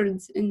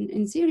 Kurds.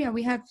 In Syria,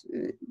 we have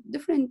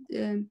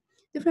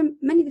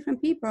many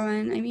different people,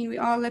 and I mean, we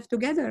all live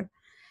together.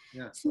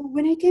 Yeah. So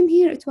when I came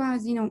here, it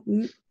was,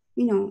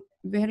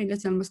 very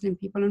little Muslim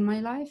people in my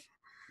life,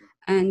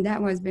 and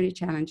that was very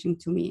challenging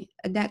to me.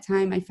 At that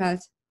time, I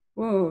felt,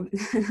 whoa,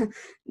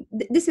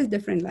 this is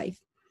different life.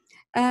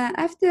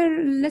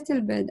 After a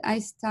little bit, I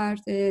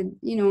started,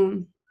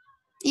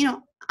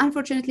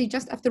 unfortunately,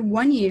 just after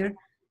 1 year,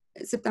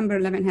 September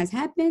 11 has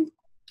happened.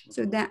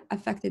 So that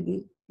affected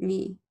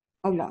me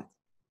a lot.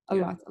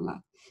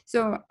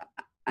 So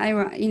I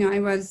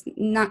was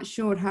not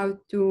sure how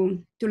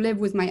to live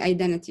with my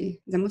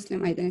identity, the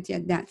Muslim identity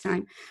at that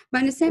time.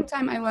 But at the same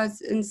time,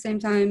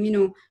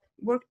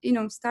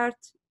 start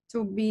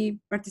to be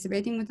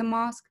participating with the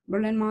mosque,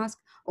 Berlin Mosque,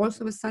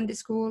 also with Sunday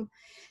school,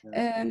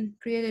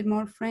 created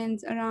more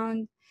friends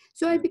around.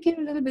 So I became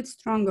a little bit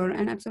stronger,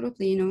 and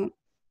absolutely,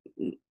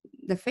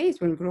 the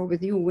faith will grow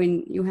with you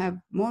when you have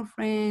more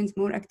friends,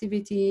 more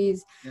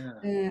activities,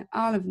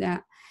 all of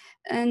that.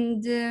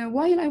 And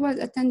while I was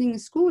attending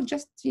school,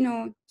 just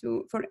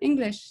for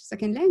English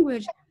second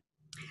language,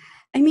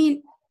 I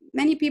mean,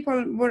 many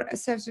people were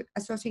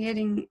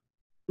associating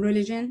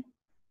religion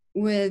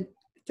with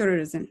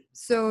terrorism.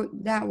 So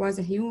that was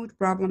a huge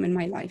problem in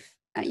my life.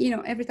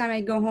 Every time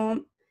I go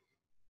home,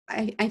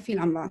 I feel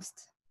I'm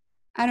lost.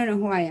 I don't know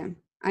who I am.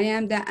 I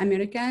am that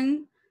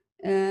American.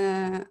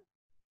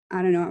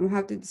 I don't know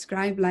how to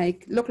describe,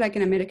 look like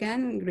an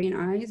American, green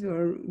eyes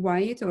or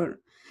white, or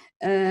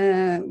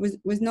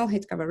with no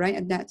head cover, right,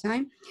 at that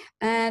time.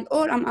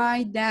 Or am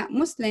I that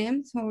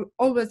Muslims who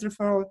always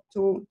refer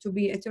to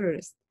be a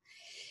terrorist?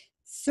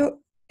 So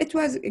it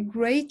was a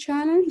great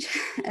challenge.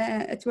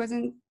 It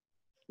wasn't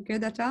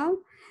good at all.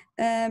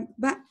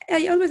 But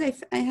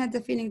I had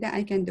the feeling that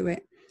I can do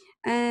it.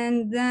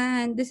 And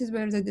then this is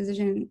where the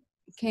decision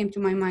came to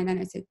my mind, and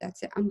I said,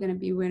 that's it, I'm going to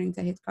be wearing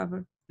the head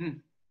cover.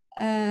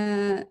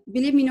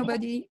 Believe me,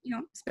 nobody,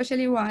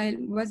 especially while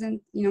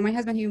my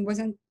husband, he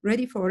wasn't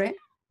ready for it.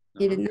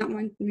 He did not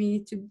want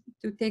me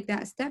to take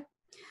that step.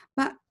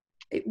 But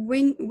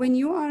when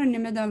you are in the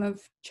middle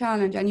of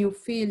challenge and you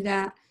feel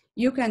that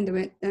you can do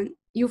it, then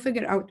you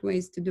figure out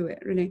ways to do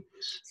it, really.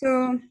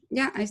 So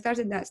yeah, I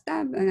started that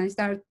step, and I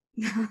started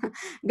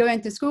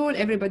going to school.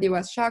 Everybody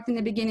was shocked in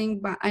the beginning,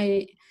 but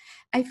I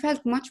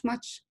felt much more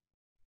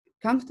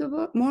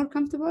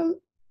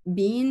comfortable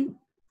being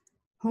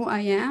who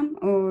I am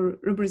or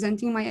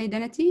representing my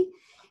identity,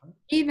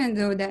 even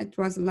though that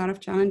was a lot of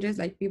challenges,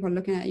 like people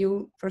looking at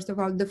you. First of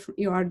all,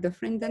 you are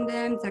different than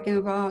them. Second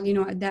of all,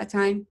 at that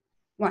time,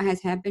 what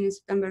has happened in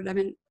September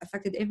 11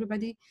 affected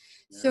everybody.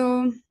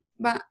 So,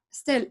 but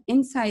still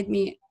inside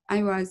me,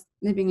 I was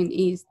living in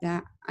ease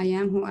that I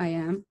am who I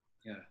am.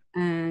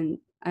 And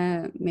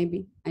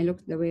maybe I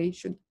look the way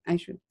I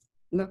should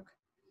look.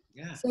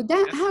 So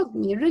that helped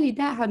me, really,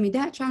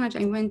 that challenge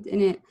I went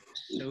in it.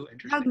 So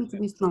interesting. Helped me to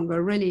be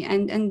stronger, really.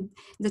 And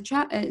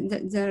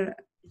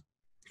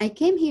I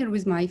came here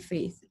with my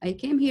faith. I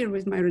came here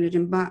with my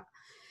religion, but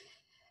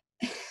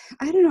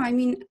I don't know. I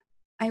mean,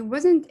 I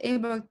wasn't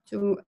able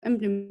to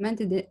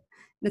implement it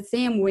the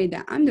same way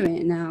that I'm doing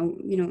it now,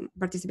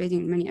 participating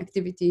in many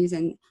activities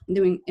and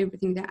doing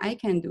everything that I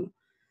can do.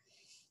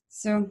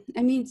 So,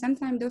 I mean,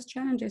 sometimes those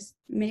challenges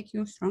make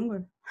you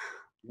stronger.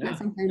 Not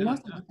sometimes,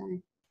 most of the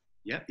time.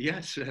 Yeah.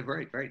 Yes.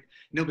 Right.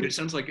 No, but it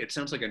sounds like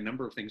a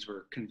number of things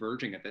were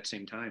converging at that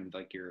same time.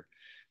 Like your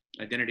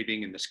identity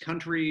being in this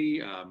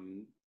country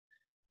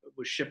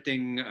was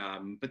shifting,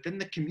 but then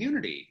the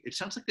community. It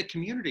sounds like the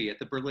community at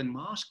the Berlin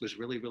Mosque was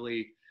really,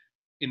 really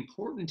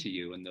important to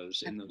you in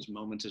those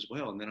moments as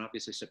well. And then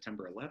obviously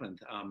September 11th.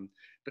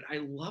 But I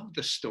love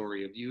the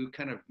story of you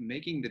kind of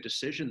making the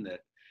decision that,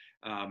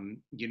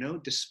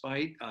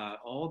 despite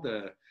all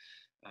the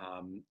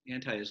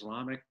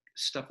anti-Islamic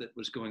stuff that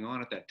was going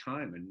on at that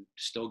time and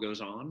still goes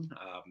on,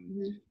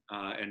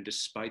 and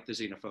despite the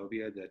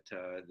xenophobia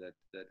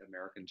that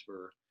Americans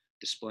were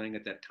displaying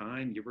at that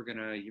time, you were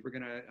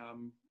gonna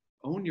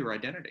own your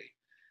identity.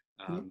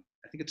 I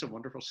think it's a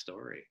wonderful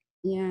story.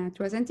 Yeah, it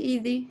wasn't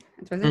easy.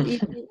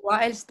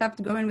 Wael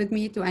stopped going with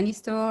me to any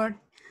store.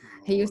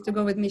 He used to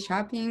go with me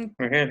shopping.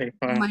 Really?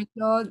 Wow. My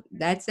clothes,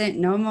 that's it,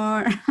 no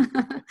more.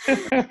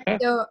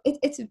 So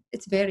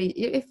it's very,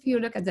 if you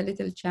look at the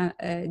little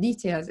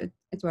details, it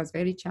was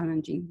very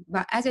challenging.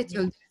 But as I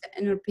told you,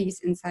 the inner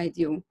peace inside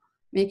you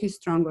make you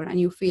stronger, and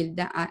you feel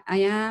that I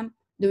am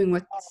doing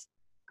what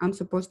I'm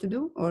supposed to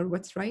do or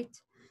what's right.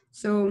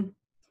 So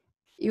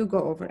you go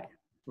over it.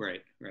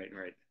 Right.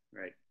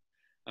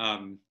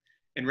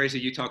 And Reza,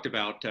 you talked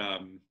about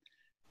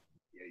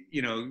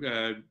you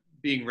know,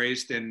 being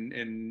raised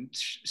in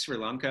Sri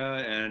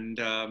Lanka, and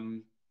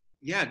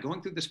yeah,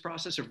 going through this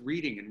process of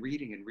reading and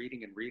reading and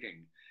reading and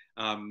reading.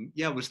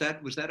 Yeah, was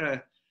that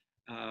a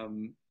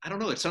I don't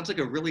know. It sounds like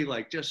a really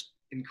like just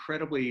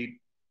incredibly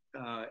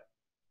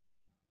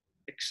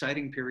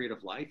exciting period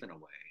of life in a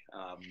way.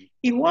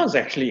 It was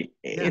actually.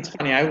 It's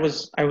funny. I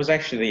was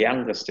actually the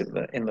youngest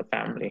in the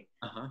family,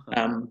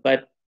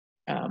 but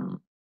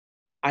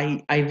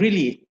I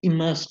really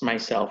immersed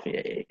myself.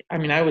 I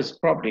mean, I was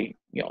probably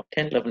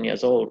 10, 11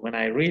 years old when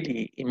I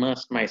really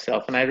immersed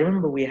myself. And I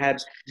remember we had,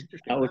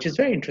 which is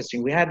very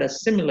interesting, we had a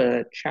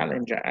similar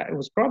challenge. It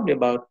was probably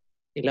about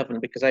 11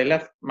 because I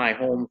left my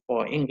home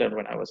for England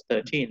when I was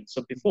 13.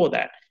 So before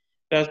that,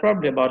 I was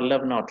probably about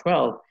 11 or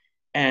 12.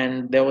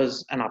 And there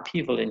was an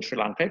upheaval in Sri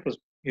Lanka. It was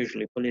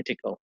usually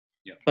political,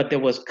 but there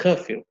was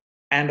curfew.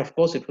 And of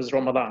course, it was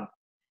Ramadan.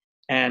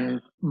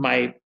 And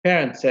my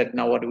parents said,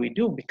 now what do we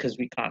do? Because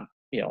we can't,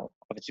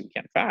 obviously we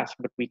can fast,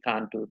 but we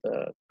can't do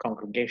the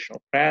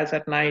congregational prayers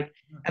at night.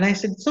 And I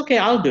said, it's okay,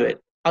 I'll do it.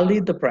 I'll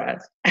lead the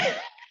prayers.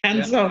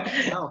 And so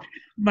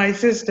my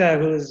sister,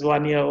 who's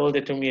 1 year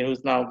older to me,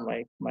 who's now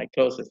my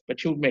closest, but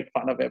she would make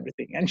fun of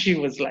everything. And she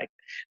was like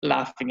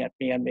laughing at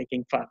me and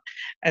making fun.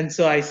 And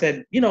so I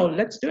said,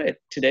 let's do it.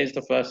 Today's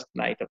the first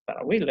night of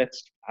Tarawih.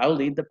 I'll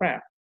lead the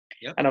prayer.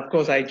 Yep. And of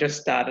course, I just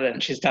started,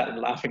 and she started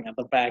laughing at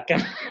the back,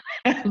 and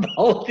the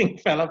whole thing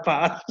fell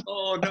apart.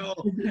 Oh no!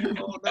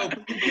 Oh no!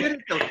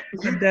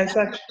 But they're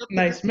such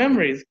nice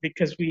memories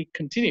because we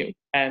continued,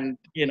 and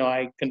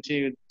I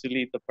continued to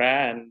lead the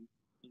prayer and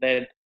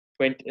led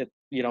 20.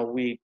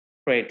 We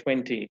prayed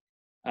 20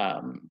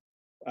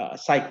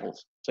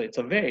 cycles, so it's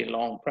a very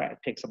long prayer. It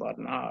takes about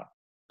an hour.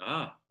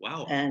 Ah,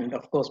 wow! And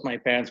of course, my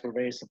parents were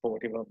very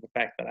supportive of the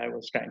fact that I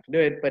was trying to do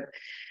it, but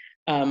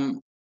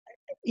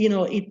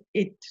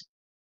it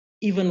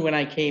even when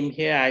I came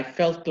here, I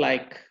felt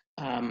like,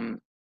 and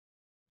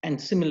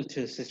similar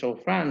to Sister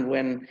Ghoufran,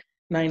 when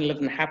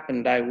 9/11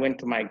 happened, I went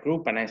to my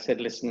group and I said,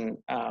 listen,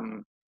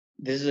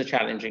 this is a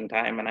challenging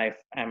time, and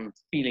I'm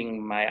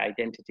feeling my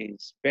identity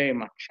is very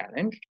much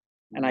challenged.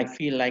 And I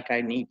feel like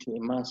I need to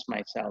immerse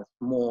myself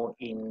more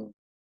in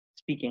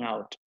speaking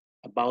out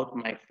about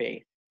my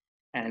faith.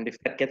 And if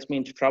that gets me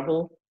into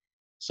trouble,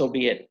 so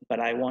be it. But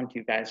I want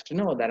you guys to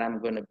know that I'm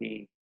going to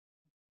be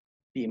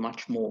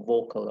much more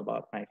vocal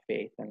about my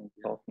faith and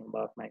talking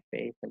about my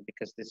faith. And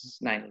because this is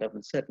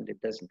 9/11, certainly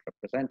doesn't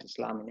represent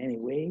Islam in any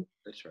way.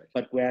 That's right.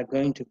 But we are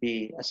going to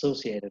be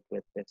associated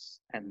with this.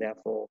 And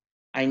therefore,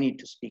 I need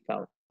to speak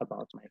out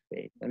about my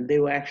faith. And they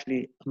were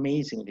actually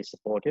amazingly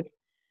supportive.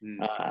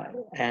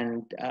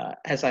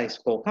 As I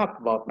spoke up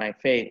about my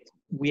faith,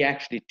 we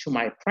actually, to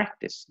my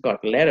practice,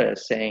 got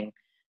letters saying,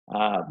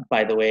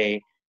 by the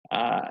way,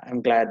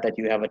 I'm glad that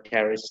you have a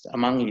terrorist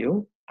among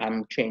you.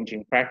 I'm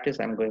changing practice.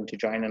 I'm going to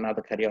join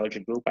another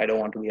cardiology group. I don't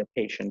want to be a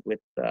patient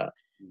with a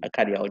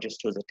cardiologist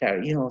who's a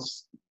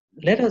terrorist.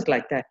 Letters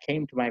like that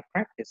came to my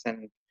practice,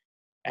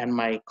 and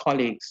my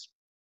colleagues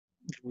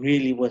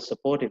really were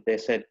supportive. They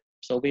said,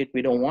 so be it,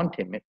 we don't want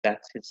him if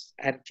that's his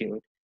attitude.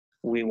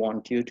 We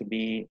want you to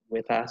be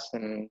with us.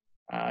 And,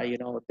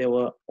 they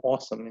were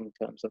awesome in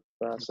terms of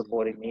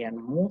supporting me. And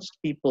most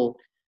people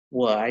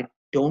were. I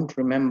don't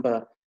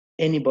remember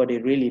anybody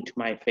really to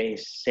my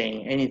face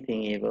saying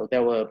anything evil.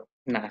 There were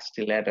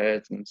nasty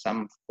letters and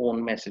some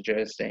phone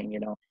messages saying,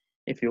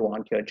 if you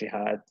want your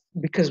jihad.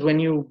 Because when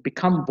you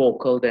become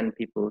vocal, then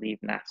people leave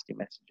nasty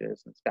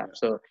messages and stuff.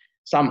 So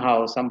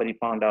somehow somebody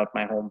found out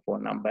my home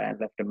phone number and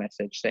left a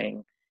message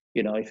saying,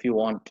 if you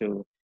want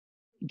to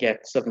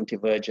get 70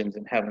 virgins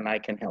in heaven, I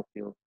can help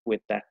you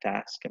with that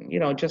task. And,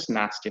 just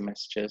nasty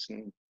messages.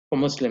 And for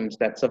Muslims,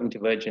 that 70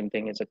 virgin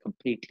thing is a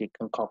completely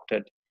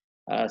concocted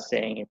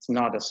saying. It's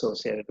not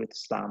associated with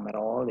Islam at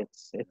all.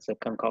 It's a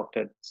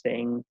concocted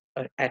saying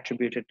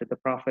attributed to the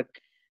Prophet.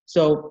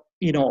 So,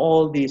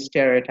 all these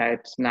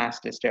stereotypes,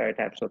 nasty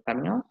stereotypes were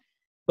coming out.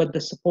 But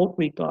the support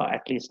we got,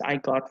 at least I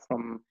got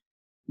from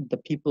the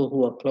people who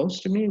were close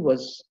to me,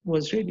 was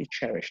really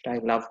cherished. I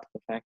loved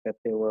the fact that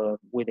they were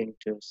willing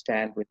to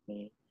stand with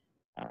me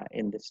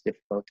in this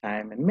difficult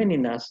time. And many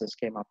nurses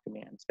came up to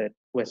me and said,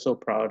 we're so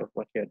proud of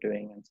what you're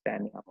doing and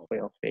standing up for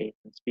your faith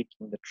and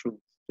speaking the truth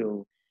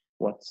to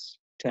what's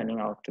turning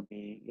out to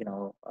be,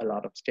 a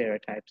lot of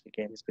stereotypes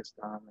against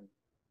Islam.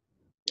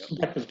 And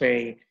that was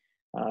very,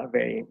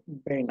 very,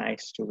 very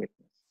nice to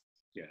witness.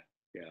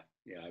 Yeah,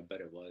 I bet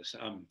it was.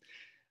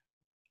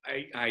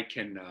 I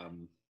can,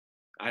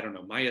 I don't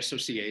know, my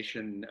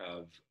association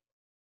of,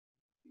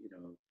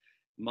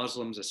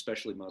 Muslims,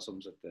 especially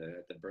Muslims at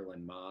the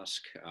Berlin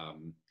Mosque,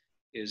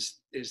 is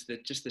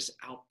that just this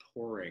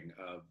outpouring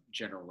of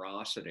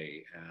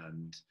generosity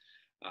and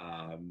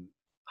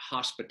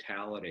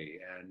hospitality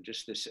and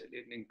just this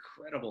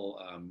incredible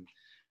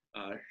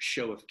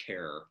show of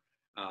care.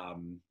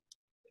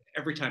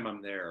 Every time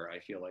I'm there, I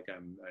feel like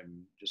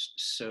I'm just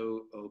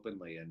so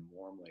openly and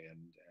warmly and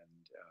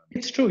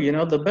It's true. You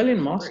know, the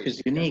Berlin Mosque embrace.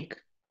 is unique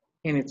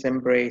in its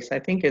embrace. I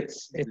think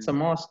it's a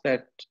mosque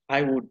that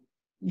I would,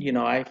 you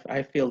know,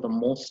 I feel the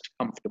most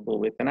comfortable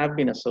with, and I've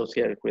been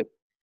associated with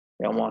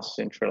mosques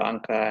in Sri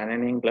Lanka and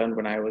in England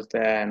when I was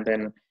there, and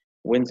then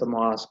Windsor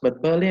Mosque.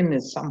 But Berlin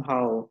is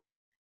somehow,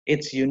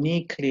 it's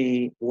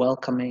uniquely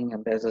welcoming,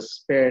 and there's a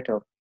spirit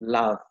of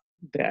love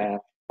there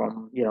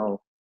from, you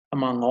know,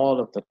 among all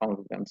of the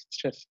congregants. It's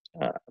just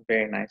a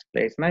very nice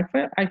place. And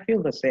I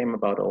feel the same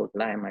about Old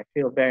Lyme. I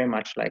feel very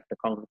much like the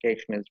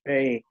congregation is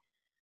very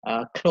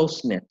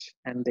close-knit,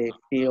 and they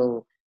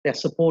feel they're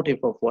supportive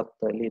of what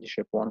the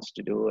leadership wants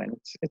to do. And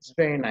it's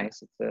very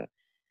nice.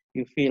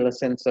 You feel a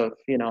sense of,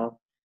 you know,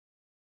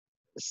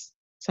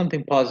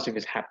 something positive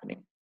is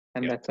happening.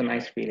 And that's a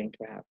nice feeling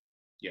to have.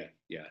 Yeah,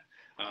 yeah.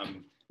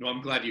 No,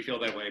 I'm glad you feel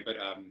that way, but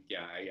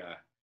yeah,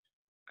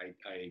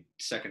 I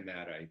second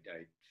that. I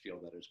feel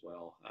that as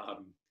well.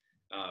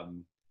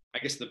 I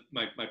guess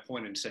my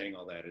point in saying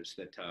all that is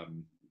that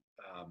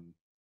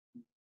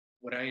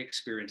what I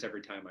experience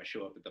every time I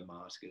show up at the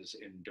mosque is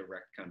in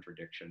direct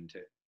contradiction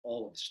to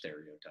all of the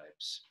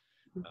stereotypes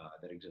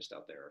that exist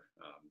out there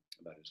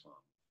about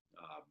Islam.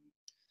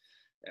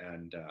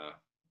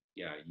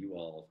 Yeah, you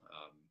all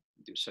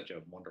do such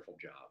a wonderful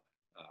job.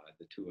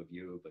 The two of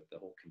you, but the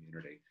whole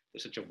community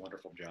does such a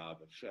wonderful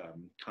job of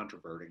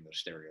controverting those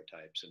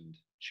stereotypes and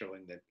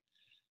showing that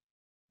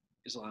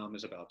Islam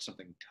is about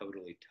something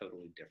totally,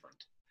 totally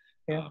different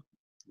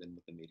than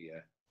what the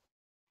media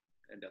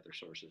and other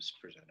sources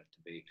present it to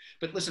be.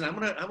 But listen, I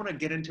want to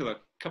get into a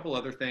couple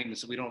other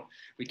things. We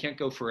can't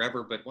go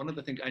forever, but one of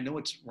the things, I know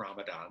it's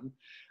Ramadan,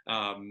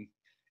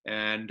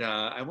 and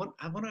I want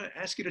to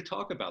ask you to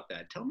talk about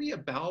that. Tell me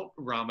about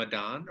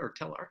Ramadan, or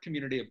tell our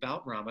community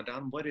about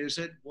Ramadan. What is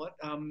it?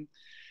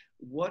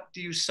 What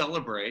do you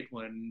celebrate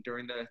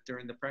during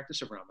the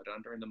practice of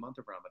Ramadan, during the month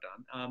of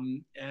Ramadan?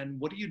 And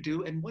what do you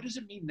do? And what does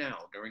it mean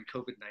now during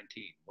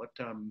COVID-19?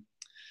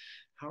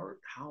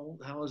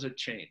 How has it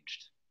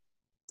changed?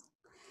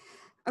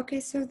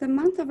 Okay, so the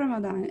month of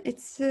Ramadan,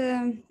 it's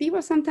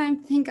people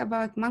sometimes think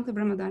about month of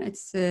Ramadan.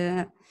 It's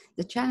the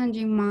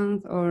challenging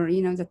month, or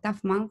the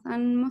tough month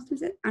on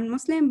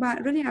Muslim,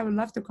 but really I would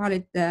love to call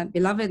it the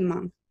beloved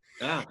month.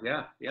 Yeah.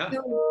 So,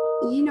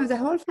 the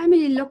whole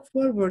family look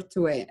forward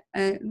to it.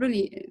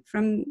 Really,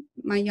 from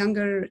my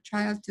younger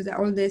child to the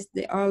oldest,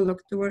 they all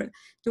look toward,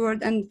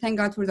 and thank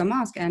God for the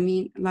mosque. I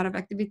mean, a lot of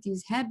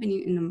activities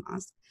happening in the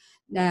mosque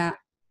that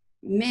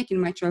making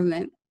my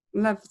children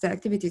love the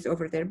activities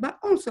over there. But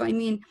also, I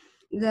mean,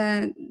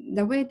 the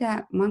way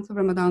that month of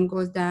Ramadan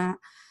goes,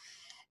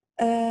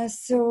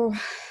 so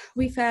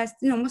we fast.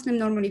 Muslim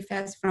normally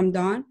fast from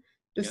dawn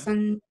to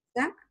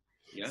sunset.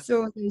 Yeah.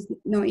 So there's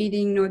no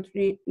eating, no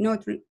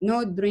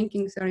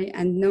drinking,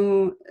 and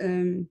no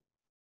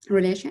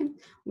relation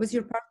with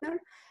your partner.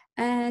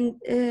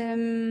 And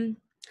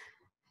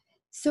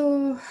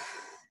so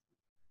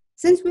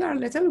since we are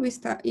little, we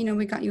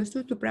got used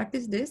to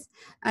practice this.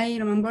 I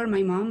remember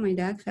my mom, my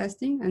dad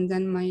fasting, and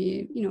then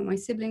my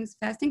siblings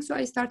fasting. So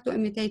I start to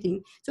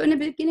imitating. So in the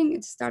beginning,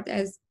 it starts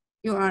as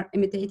you are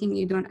imitating,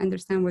 you don't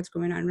understand what's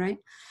going on, right?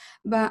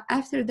 But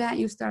after that,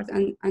 you start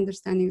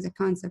understanding the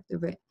concept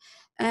of it.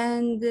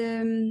 And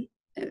in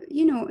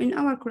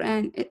our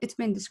Quran, it's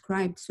been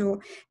described.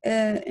 So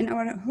in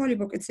our holy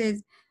book, it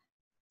says,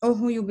 "Oh,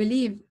 who you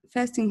believe,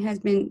 fasting has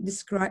been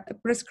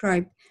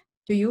prescribed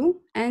to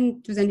you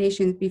and to the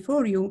nations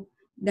before you,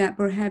 that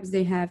perhaps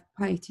they have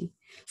piety."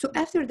 So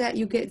after that,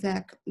 you get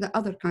the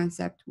other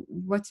concept,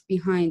 what's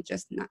behind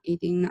just not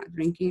eating, not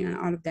drinking, and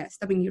all of that,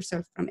 stopping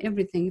yourself from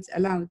everything it's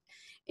allowed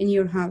in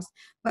your house.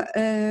 But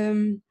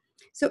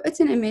so it's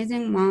an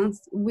amazing month.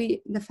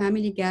 The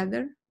family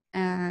gather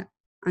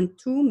on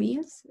 2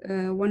 meals.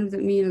 One of the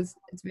meals,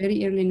 it's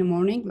very early in the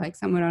morning, like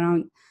somewhere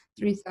around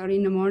 3:30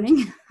 in the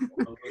morning.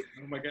 Oh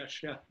my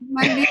gosh, yeah.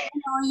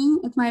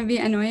 It might be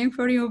annoying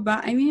for you,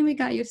 but I mean, we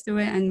got used to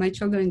it, and my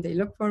children, they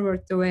look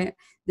forward to it.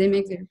 They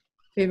make their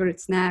favorite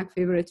snack,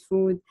 favorite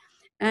food.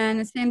 And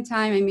at the same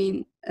time, I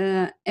mean,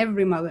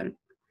 every mother,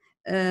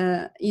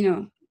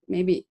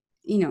 maybe,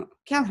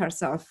 kill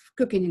herself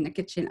cooking in the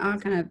kitchen, all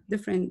kind of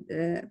different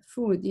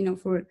food,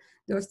 for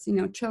those,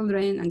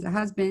 children, and the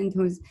husband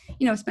who's,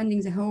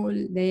 spending the whole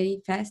day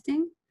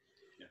fasting.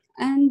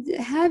 And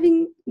having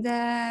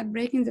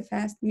breaking the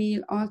fast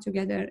meal all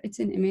together, it's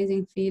an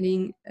amazing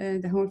feeling.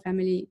 The whole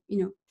family,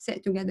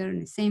 sit together at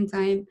the same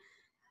time.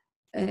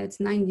 It's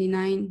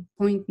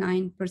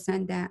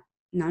 99.9% that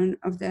none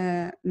of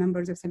the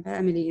members of the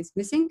family is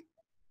missing.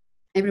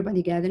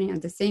 Everybody gathering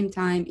at the same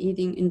time,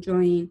 eating,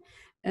 enjoying,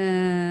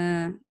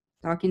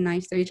 talking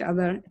nice to each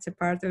other. It's a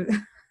part of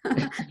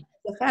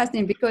the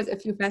fasting, because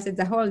if you fasted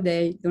the whole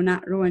day, do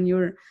not ruin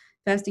your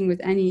fasting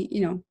with any,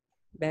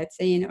 bad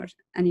saying or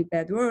any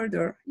bad word,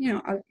 or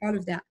all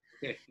of that.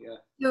 Okay,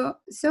 yeah.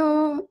 So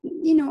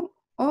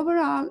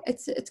overall,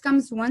 it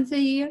comes once a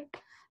year.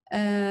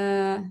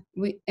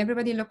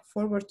 Everybody look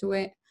forward to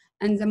it,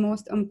 and the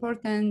most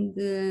important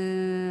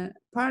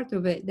part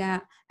of it,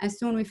 that as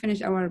soon we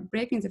finish our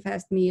breaking the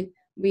fast meal,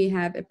 we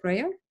have a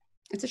prayer.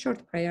 It's a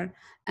short prayer,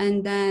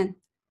 and then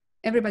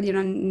everybody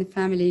run in the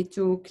family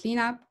to clean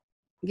up,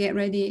 get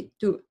ready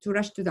to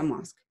rush to the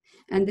mosque.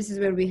 And this is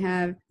where we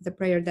have the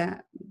prayer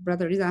that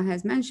Brother Reza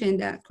has mentioned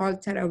that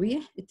called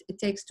Taraweeh. It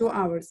takes 2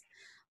 hours.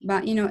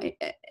 But, you know,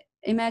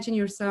 imagine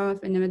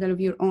yourself in the middle of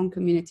your own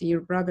community,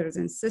 your brothers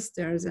and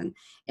sisters and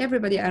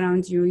everybody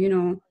around you, you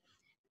know,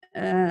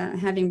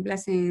 having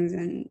blessings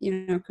and,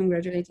 you know,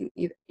 congratulating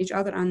each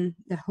other on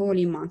the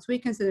holy month. We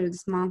consider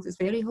this month is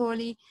very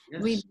holy.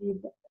 Yes. We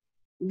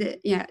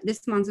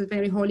this month is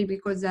very holy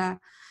because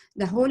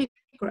the Holy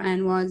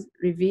Quran was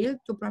revealed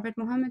to Prophet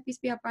Muhammad, peace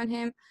be upon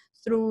him,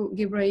 through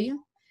Gabriel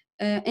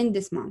in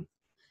this month.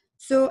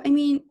 So, I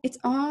mean, it's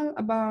all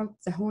about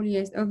the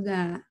holiest of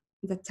the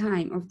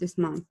time of this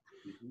month.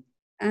 Mm-hmm.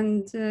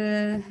 And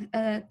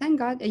thank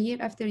God, year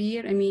after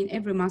year, I mean,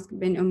 every mosque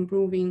been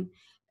improving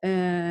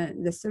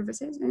the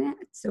services in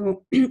it.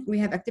 So we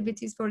have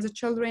activities for the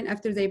children.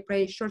 After they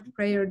pray short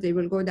prayer, they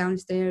will go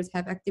downstairs,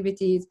 have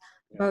activities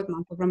about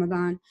month of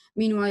Ramadan.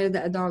 Meanwhile,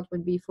 the adult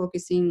would be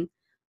focusing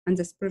on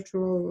the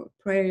spiritual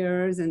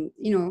prayers and,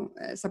 you know,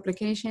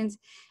 supplications.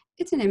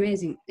 It's an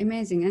amazing,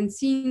 and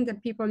seeing the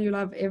people you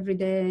love every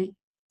day.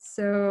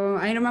 So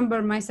I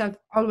remember myself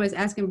always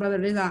asking Brother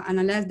Reza on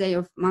the last day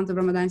of month of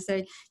Ramadan,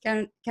 say,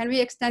 can we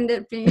extend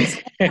it,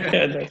 please?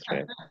 That's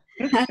right.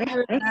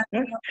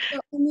 So,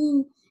 I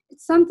mean,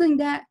 it's something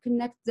that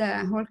connects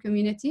the whole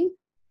community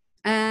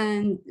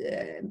and,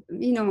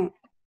 you know,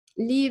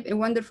 leave a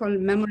wonderful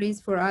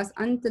memories for us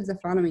until the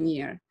following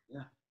year.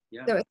 Yeah,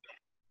 yeah. So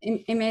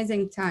it's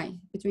amazing tie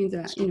between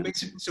the, so, you know.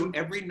 So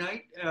every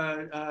night,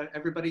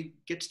 everybody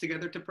gets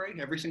together to pray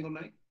every single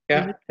night?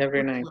 Yeah,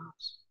 every night.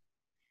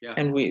 Yeah.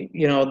 And we,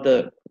 you know,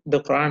 the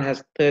Quran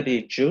has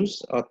 30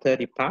 juz or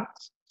 30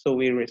 parts. So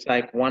we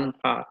recite one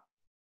part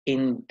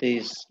in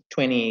these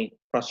 20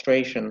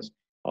 prostrations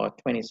or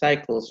 20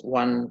 cycles.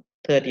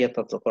 1/30th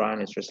of the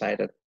Quran is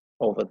recited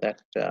over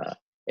that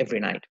every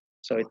night.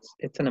 So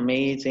it's an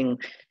amazing,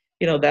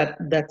 you know,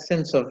 that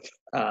sense of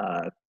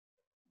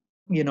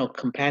you know,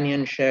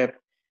 companionship,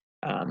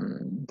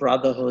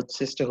 brotherhood,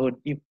 sisterhood.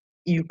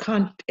 You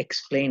can't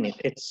explain it.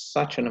 It's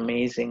such an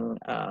amazing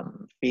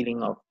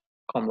feeling of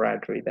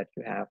camaraderie that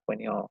you have when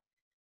you're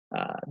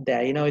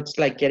there. You know, it's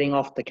like getting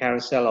off the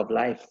carousel of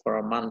life for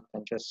a month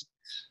and just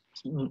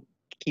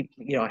keep,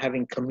 you know,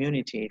 having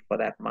community for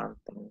that month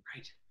and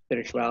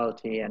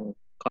spirituality and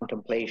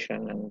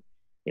contemplation. And,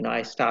 you know,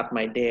 I start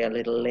my day a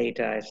little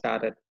later. I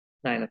start at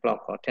 9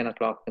 o'clock or 10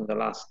 o'clock in the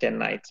last 10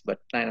 nights, but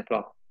 9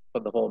 o'clock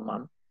for the whole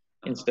month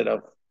instead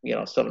of, you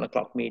know, 7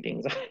 o'clock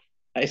meetings.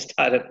 I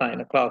start at 9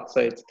 o'clock,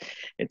 so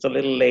it's a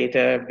little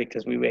later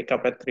because we wake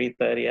up at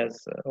 3:30,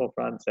 as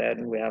Ghoufran said,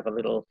 and we have a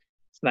little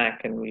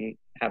snack and we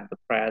have the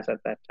prayers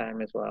at that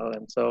time as well.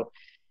 And so,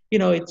 you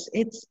know, it's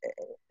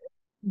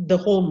the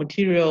whole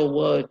material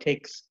world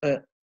takes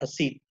a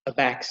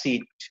back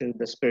seat to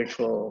the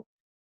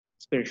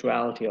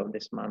spirituality of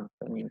this month.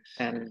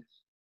 And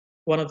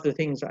one of the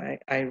things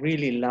I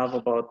really love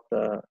about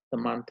the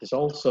month is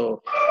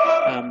also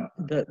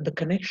the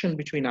connection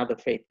between other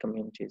faith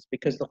communities,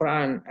 because the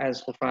Quran,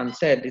 as Ghoufran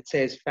said, it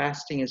says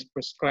fasting is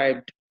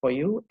prescribed for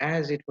you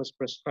as it was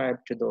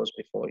prescribed to those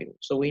before you.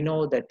 So we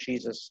know that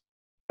Jesus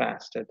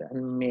fasted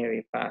and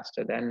Mary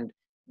fasted and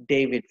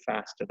David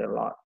fasted a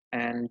lot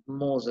and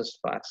Moses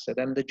fasted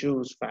and the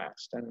Jews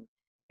fast. And,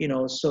 you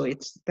know, so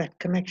it's that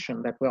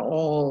connection that we're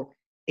all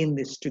in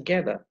this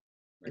together.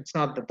 It's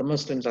not that the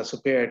Muslims are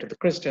superior to the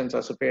Christians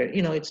are superior.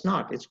 You know, it's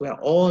not. It's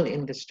we're all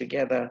in this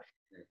together,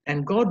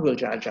 and God will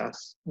judge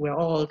us. We're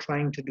all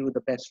trying to do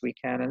the best we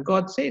can, and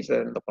God says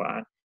that in the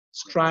Quran.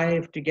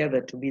 Strive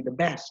together to be the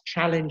best.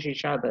 Challenge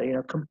each other. You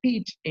know,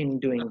 compete in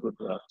doing good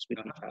works with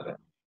each other.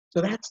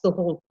 So that's the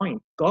whole point.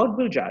 God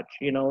will judge.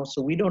 You know,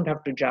 so we don't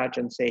have to judge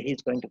and say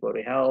he's going to go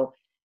to hell.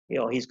 You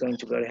know, he's going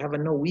to go to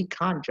heaven. No, we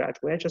can't judge.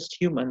 We're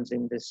just humans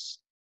in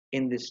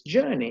this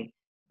journey.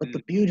 But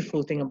the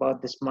beautiful thing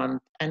about this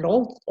month and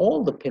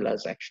all the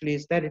pillars actually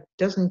is that it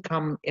doesn't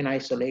come in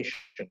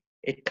isolation.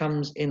 It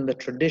comes in the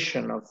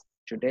tradition of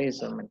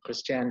Judaism and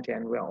Christianity,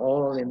 and we're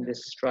all in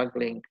this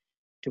struggling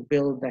to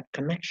build that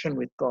connection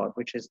with God,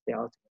 which is the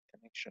ultimate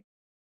connection.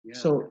 Yeah.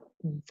 So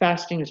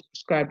fasting is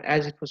prescribed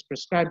as it was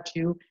prescribed to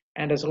you.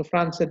 And as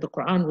Ghoufran said, the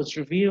Quran was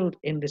revealed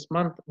in this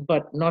month,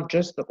 but not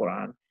just the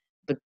Quran.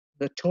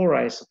 The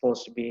Torah is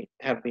supposed to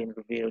have been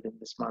revealed in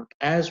this month,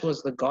 as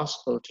was the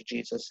gospel to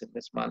Jesus in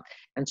this month.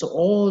 And so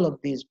all of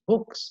these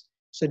books,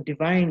 so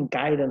divine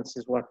guidance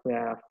is what we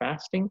are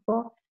fasting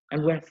for.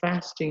 And we're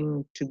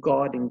fasting to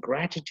God in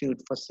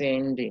gratitude for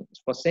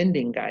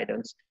sending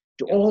guidance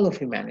to all of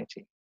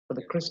humanity, for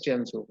the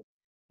Christians who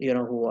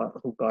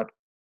got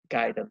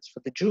guidance,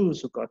 for the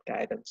Jews who got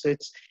guidance. So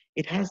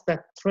it has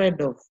that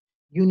thread of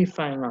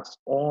unifying us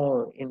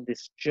all in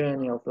this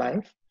journey of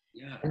life.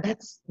 Yeah. And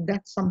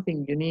that's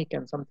something unique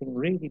and something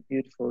really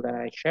beautiful that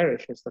I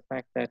cherish, is the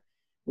fact that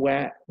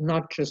we're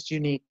not just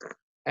unique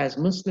as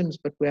Muslims,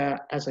 but we're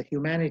as a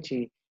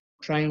humanity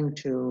trying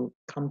to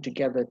come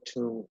together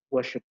to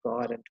worship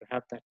God and to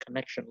have that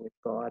connection with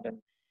God. And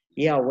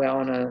yeah, we're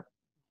on a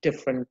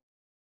different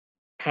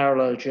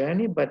parallel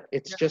journey, but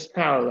it's just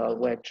parallel.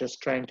 We're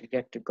just trying to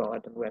get to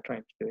God, and we're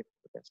trying to do it to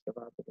the best of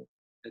our ability.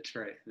 That's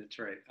right. That's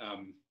right.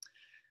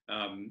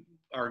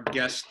 Our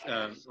guest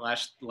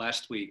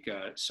last week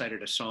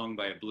cited a song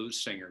by a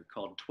blues singer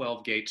called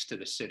 12 Gates to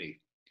the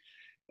City.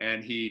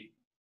 And he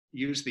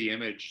used the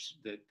image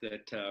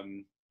that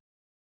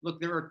look,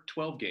 there are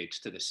 12 gates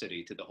to the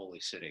city, to the holy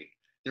city.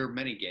 There are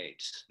many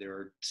gates. There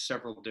are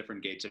several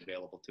different gates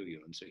available to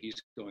you. And so he's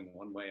going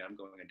one way, I'm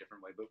going a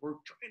different way, but we're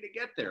trying to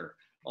get there,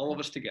 all of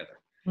us together.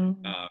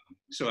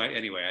 So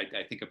anyway,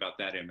 I think about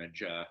that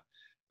image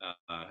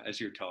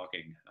as you're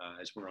talking,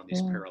 as we're on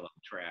these parallel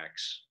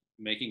tracks,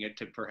 making it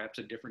to perhaps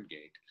a different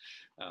gate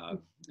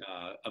of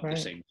the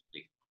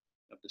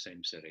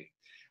same city.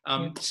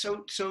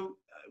 So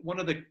one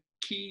of the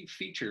key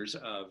features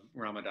of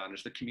Ramadan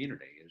is the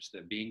community, is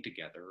the being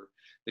together,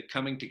 the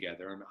coming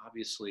together, and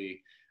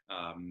obviously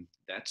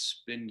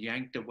that's been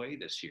yanked away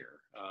this year.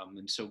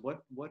 And so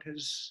what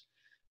has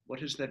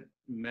that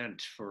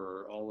meant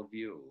for all of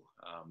you?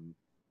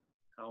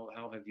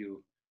 How have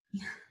you?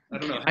 I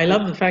don't know. I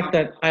love the fact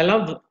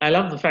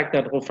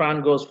that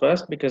Ghoufran goes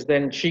first, because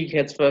then she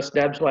gets first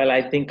dibs while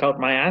I think out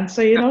my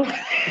answer, you know.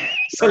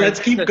 So let's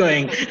keep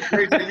going.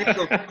 You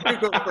go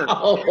first.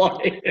 Oh,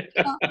 boy.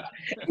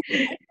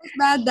 It's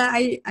bad that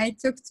I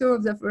took two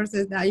of the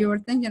verses that you were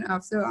thinking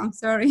of, so I'm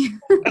sorry.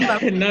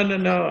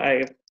 No.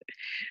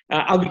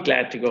 I'll be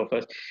glad to go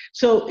first.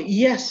 So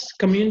yes,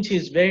 community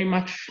is very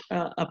much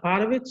a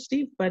part of it,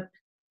 Steve, but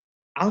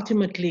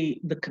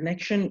ultimately the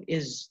connection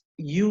is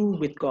you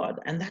with God.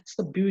 And that's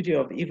the beauty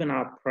of even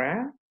our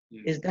prayer,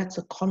 is that's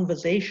a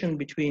conversation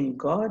between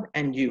God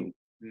and you.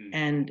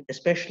 And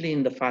especially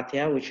in the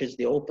Fatiha, which is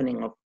the opening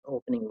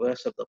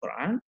verse of the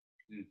Quran,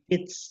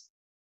 it's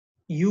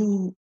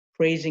you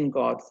praising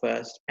God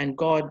first, and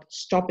God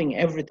stopping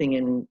everything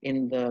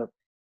in the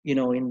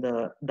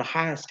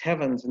highest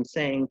heavens and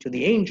saying to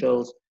the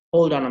angels,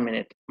 hold on a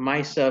minute,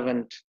 my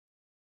servant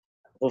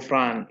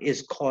Ghoufran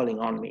is calling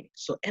on me.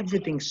 So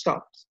everything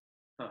stops.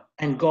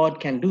 And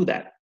God can do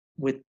that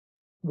with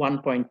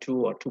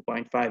 1.2 or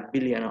 2.5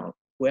 billion or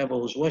whoever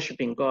who's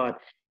worshiping God.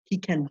 He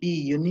can be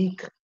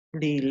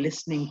uniquely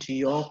listening to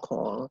your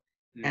call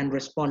and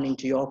responding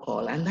to your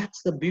call. And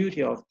that's the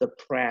beauty of the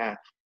prayer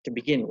to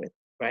begin with,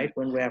 right?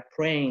 When we're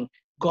praying,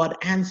 God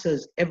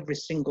answers every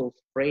single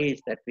phrase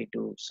that we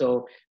do.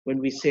 So when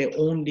we say,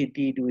 only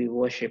thee do we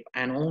worship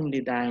and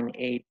only thine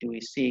aid do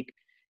we seek,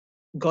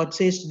 God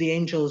says to the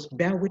angels,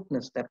 bear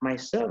witness that my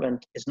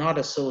servant is not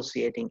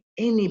associating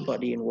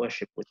anybody in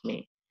worship with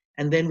me.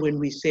 And then when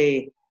we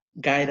say,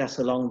 guide us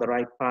along the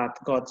right path,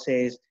 God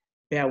says,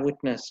 bear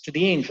witness to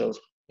the angels.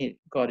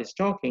 God is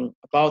talking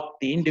about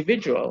the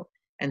individual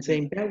and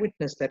saying, bear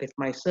witness that if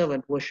my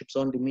servant worships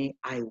only me,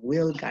 I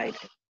will guide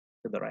him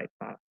to the right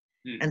path.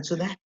 And so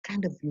that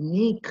kind of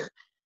unique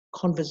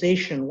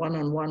conversation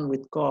one-on-one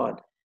with God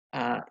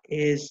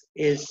is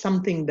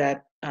something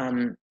that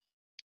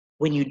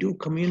when you do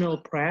communal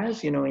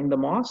prayers, in the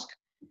mosque,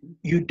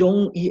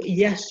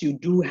 yes, you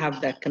do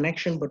have that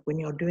connection, but when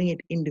you're doing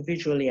it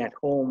individually at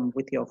home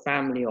with your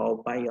family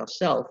or by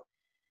yourself,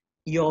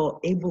 you're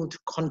able to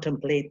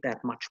contemplate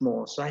that much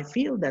more. So I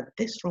feel that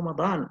this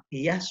Ramadan,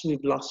 yes,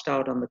 we've lost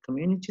out on the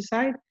community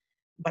side,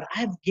 but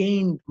I've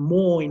gained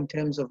more in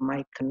terms of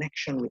my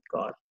connection with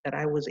God, that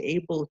I was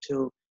able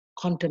to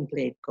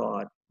contemplate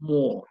God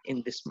more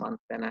in this month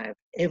than I've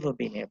ever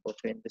been able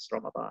to in this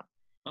Ramadan.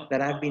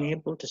 That I've been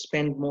able to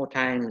spend more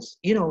times,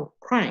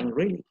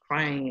 really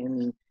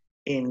crying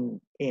in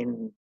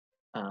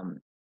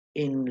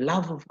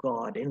love of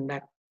God, in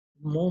that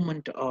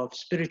moment of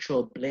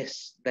spiritual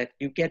bliss that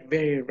you get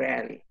very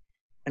rarely.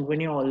 And when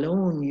you're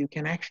alone, you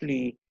can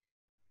actually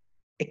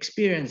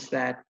experience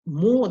that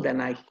more than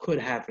I could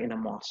have in a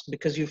mosque,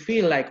 because you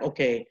feel like,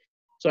 okay,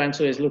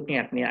 so-and-so is looking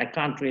at me. I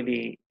can't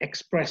really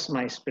express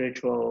my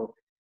spiritual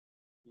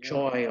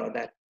joy or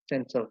that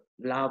sense of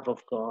love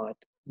of God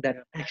that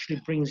actually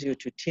brings you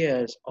to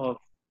tears of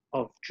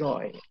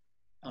joy,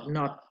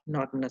 not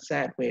in a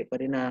sad way,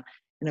 but in a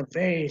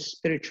very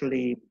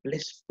spiritually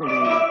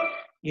blissfully,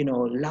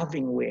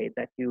 loving way,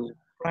 that you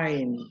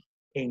cry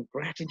in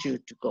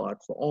gratitude to God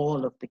for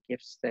all of the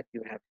gifts that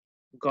you have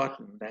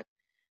gotten,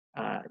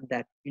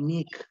 that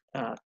unique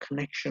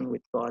connection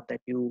with God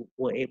that you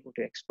were able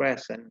to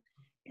express. And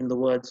in the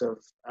words of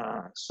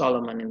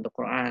Solomon in the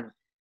Quran,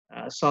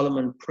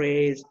 Solomon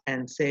prays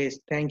and says,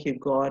 thank you,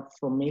 God,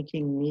 for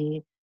making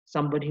me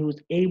somebody who's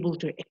able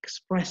to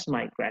express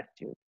my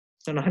gratitude.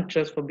 So not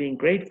just for being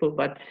grateful,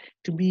 but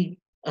to be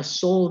a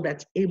soul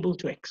that's able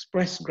to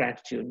express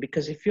gratitude.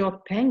 Because if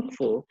you're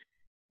thankful,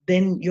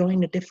 then you're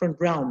in a different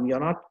realm. You're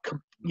not,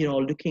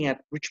 looking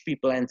at rich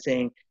people and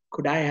saying,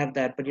 could I have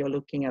that? But you're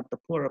looking at the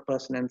poorer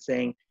person and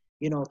saying,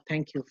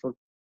 thank you for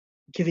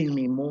giving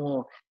me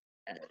more,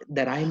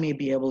 that I may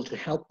be able to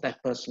help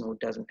that person who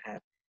doesn't have,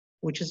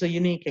 which is a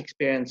unique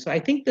experience. So I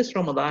think this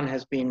Ramadan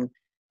has been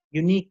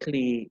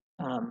uniquely,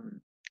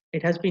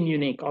 it has been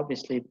unique,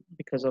 obviously,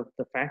 because of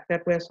the fact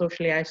that we're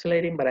socially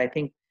isolating. But I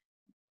think,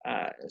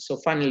 so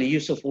funnily,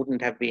 Yusuf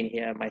wouldn't have been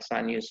here. My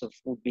son Yusuf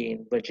would be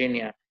in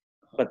Virginia.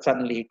 but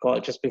suddenly he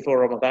called just before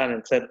Ramadan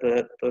and said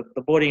the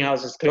boarding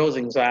house is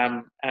closing, so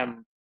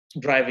I'm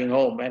driving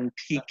home. And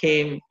he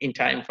came in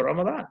time for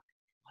Ramadan.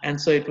 And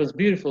so it was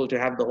beautiful to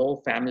have the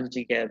whole family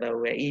together.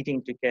 We're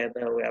eating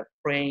together, we're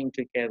praying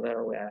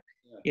together, we're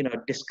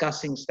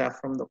discussing stuff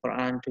from the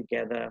Quran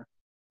together.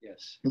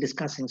 Yes.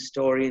 Discussing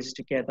stories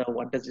together.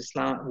 What does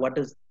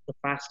the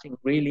fasting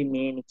really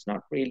mean? It's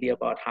not really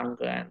about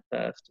hunger and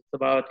thirst. It's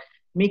about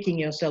making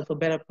yourself a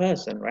better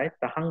person, right?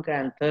 The hunger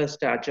and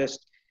thirst are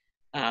just,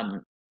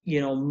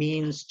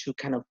 means to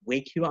kind of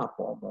wake you up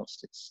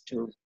almost. It's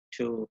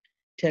to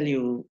tell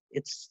you,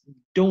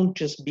 don't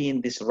just be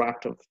in this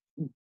rut of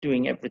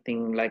doing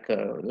everything like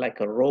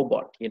a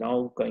robot,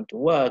 going to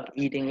work,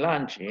 eating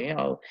lunch,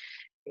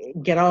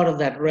 get out of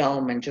that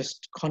realm and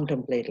just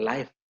contemplate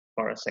life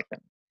for a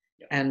second.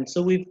 And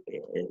so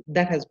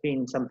that has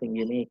been something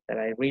unique that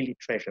I really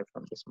treasure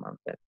from this month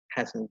that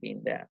hasn't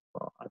been there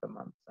for other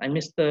months. I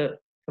miss the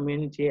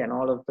community and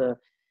all of the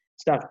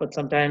stuff, but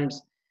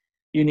sometimes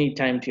you need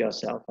time to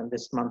yourself. And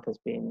this month has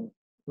been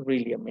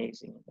really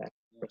amazing in that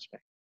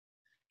respect.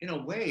 In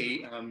a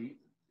way,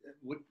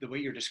 the way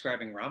you're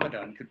describing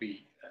Ramadan could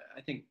be,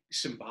 I think,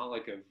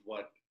 symbolic of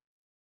what,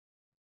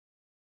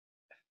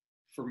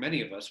 for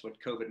many of us, what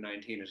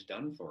COVID-19 has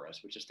done for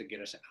us, which is to get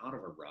us out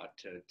of a rut,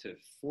 to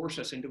force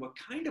us into a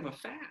kind of a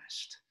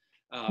fast,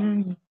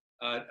 a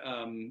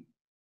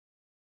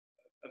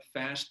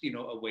fast,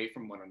 away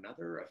from one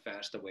another, a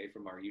fast away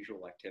from our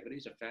usual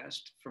activities, a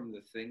fast from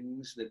the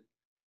things that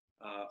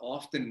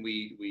often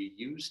we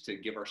use to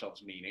give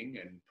ourselves meaning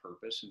and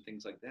purpose and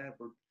things like that.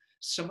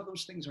 Some of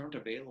those things aren't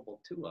available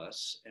to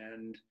us,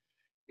 and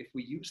if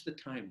we use the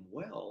time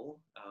well,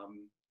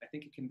 I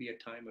think it can be a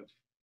time of,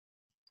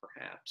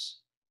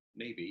 perhaps,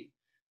 maybe,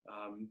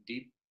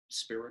 deep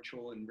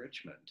spiritual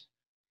enrichment.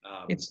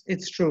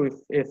 It's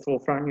true. If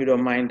Ghoufran, you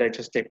don't mind, I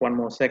just take one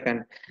more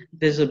second.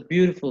 There's a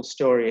beautiful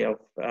story of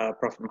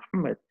Prophet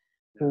Muhammad,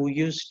 who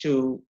used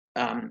to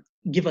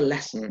give a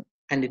lesson,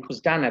 and it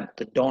was done at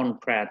the dawn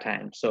prayer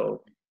time.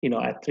 So,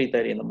 at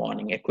 3:30 in the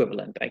morning,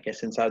 equivalent, I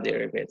guess, in Saudi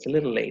Arabia. It's a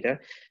little later.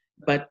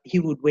 But he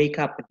would wake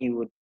up and he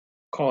would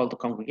call the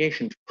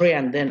congregation to pray.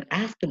 And then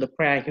after the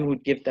prayer, he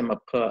would give them a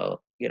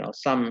pearl,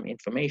 some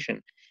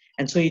information.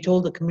 And so he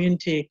told the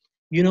community,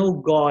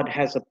 God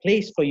has a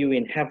place for you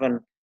in heaven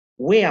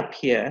way up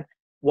here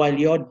while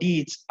your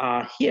deeds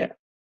are here.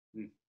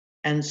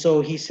 And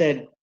so he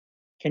said,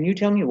 can you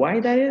tell me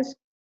why that is?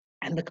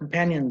 And the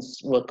companions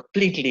were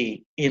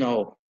completely,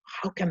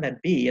 how can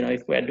that be?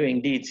 If we're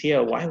doing deeds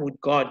here, why would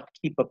God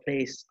keep a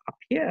place up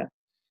here?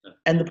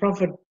 And the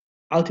Prophet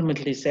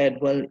ultimately said,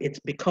 well, it's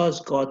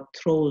because God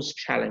throws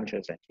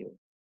challenges at you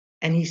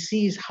and he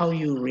sees how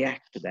you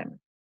react to them,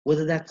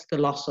 whether that's the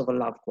loss of a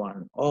loved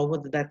one or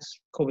whether that's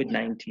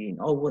COVID-19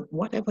 or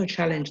whatever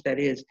challenge that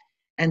is,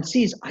 and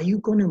sees, are you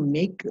going to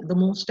make the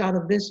most out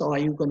of this, or are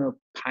you going to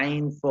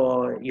pine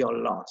for your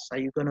loss? Are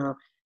you going to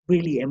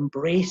really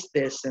embrace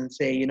this and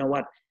say, you know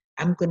what,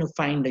 I'm going to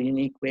find a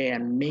unique way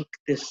and make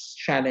this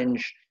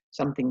challenge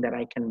something that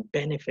I can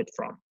benefit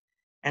from?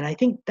 And I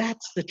think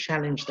that's the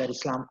challenge that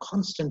Islam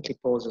constantly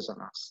poses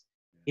on us.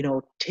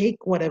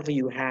 Take whatever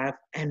you have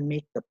and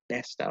make the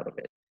best out of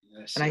it.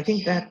 Yes, and I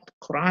think that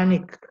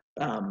Quranic,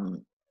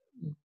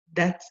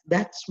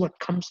 that's what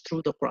comes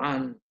through the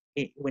Quran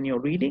when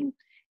you're reading.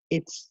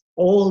 It's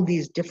all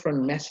these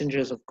different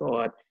messengers of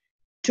God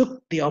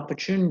took the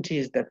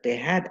opportunities that they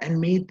had and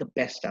made the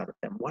best out of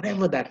them,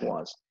 whatever that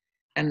was.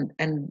 And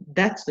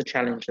that's the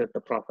challenge that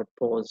the Prophet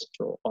posed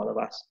to all of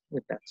us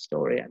with that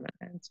story. And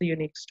it's a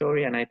unique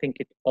story. And I think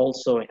it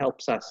also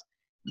helps us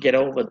get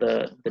over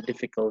the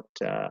difficult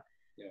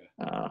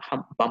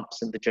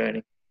bumps in the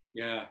journey.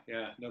 Yeah.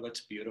 No,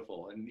 that's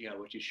beautiful. And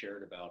what you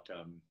shared about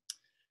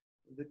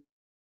the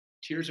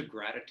tears of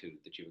gratitude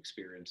that you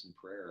experience in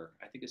prayer,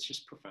 I think it's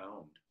just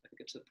profound. I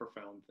think it's a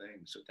profound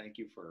thing. So thank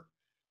you for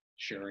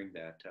sharing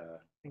that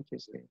thank you,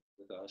 Steve.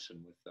 with us and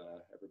with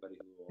everybody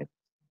who will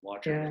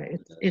watch. Yeah,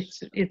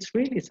 it's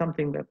really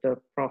something that the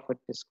Prophet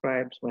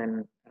describes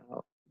when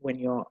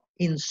you're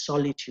in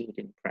solitude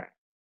in prayer.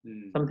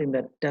 Something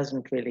that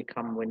doesn't really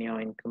come when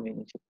you're in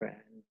community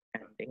prayer,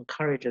 and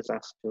encourages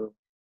us to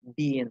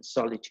be in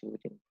solitude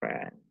in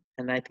prayer.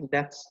 And I think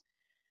that's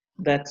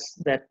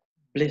that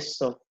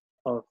bliss of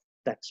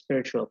that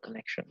spiritual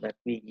connection that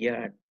we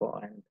yearn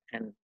for,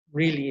 and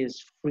really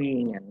is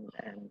freeing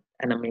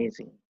and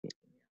amazing.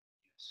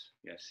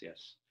 Yes.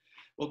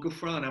 Well,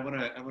 Ghoufran, I want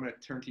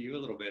to turn to you a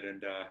little bit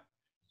and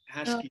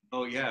ask you.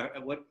 Oh yeah,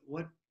 what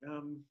I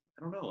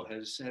don't know.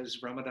 Has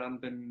Ramadan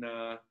been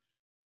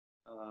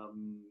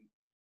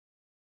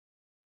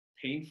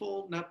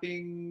painful, not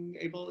being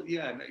able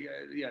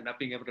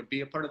to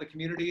be a part of the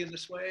community in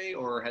this way,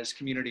 or has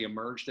community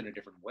emerged in a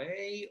different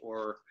way,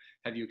 or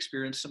have you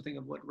experienced something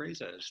of what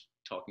Reza is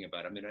talking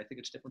about? I mean, I think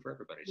it's different for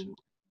everybody. So.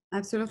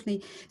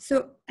 Absolutely.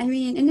 So, I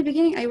mean, in the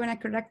beginning, I want to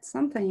correct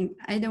something.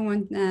 I don't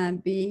want to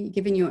be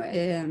giving you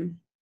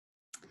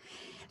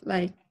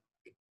like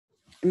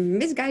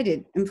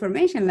misguided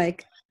information.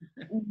 Like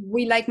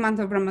we like month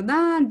of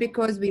Ramadan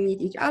because we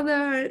meet each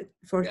other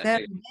for Yeah,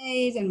 30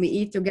 days and we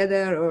eat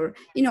together, or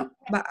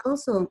but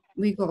also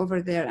we go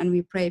over there and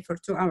we pray for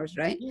 2 hours,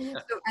 right? yeah.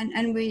 So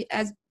and we,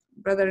 as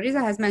Brother Reza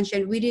has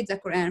mentioned, we read the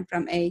Quran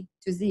from A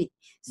to Z.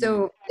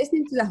 So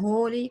listening to the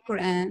Holy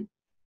Quran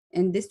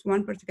in this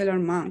one particular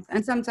month,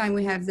 and sometimes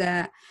we have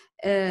the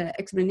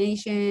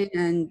explanation,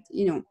 and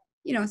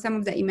some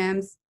of the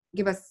imams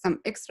give us some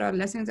extra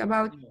lessons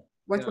about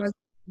what Yeah. was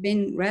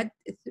been read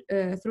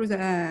through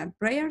the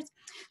prayers.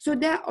 So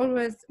that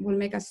always will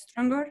make us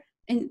stronger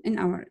in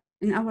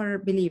our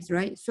beliefs,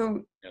 right?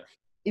 So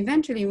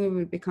eventually we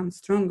will become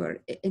stronger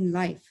in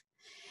life.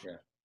 Yeah.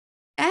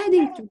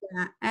 Adding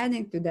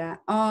to that,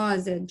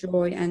 the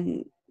joy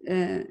and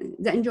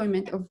the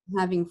enjoyment of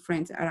having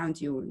friends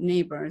around you,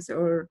 neighbors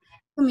or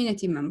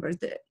community members.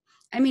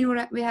 I mean,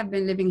 we have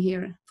been living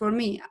here. For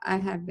me, I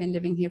have been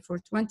living here for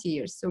 20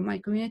 years. So my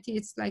community,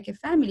 it's like a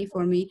family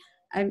for me.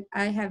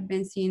 I have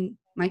been seeing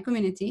my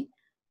community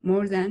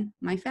more than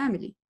my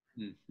family.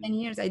 10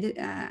 years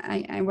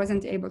I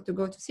wasn't able to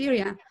go to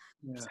Syria.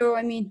 So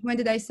I mean, when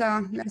did I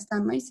saw last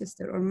time my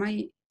sister or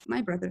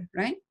my brother,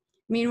 right?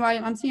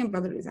 Meanwhile, I'm seeing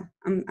Brother Reza.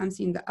 I'm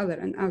seeing the other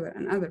and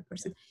other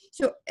person.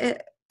 So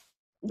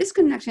this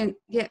connection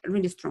get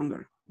really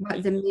stronger.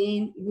 But the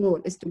main goal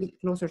is to get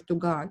closer to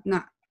God,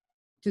 not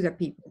to the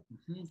people.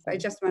 So I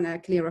just want to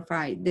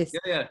clarify this.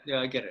 Yeah.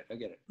 I get it.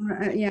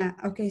 Yeah.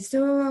 Okay.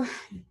 So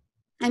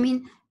I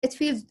mean, it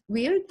feels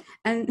weird,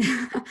 and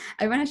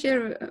I want to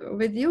share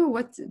with you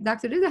what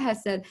Dr. Reza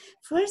has said.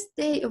 First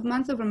day of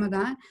month of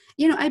Ramadan,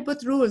 I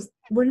put rules.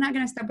 We're not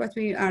going to stop what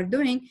we are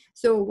doing.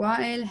 So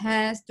Wael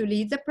has to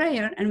lead the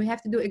prayer, and we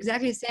have to do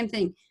exactly the same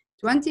thing.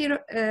 20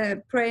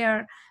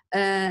 prayer.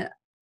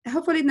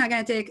 Hopefully, it's not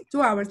going to take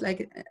 2 hours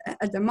like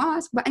at the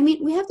mosque, but I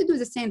mean, we have to do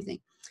the same thing.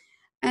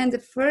 And the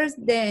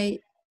first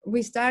day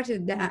we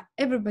started that,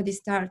 everybody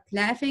started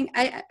laughing.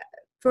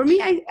 For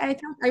me, I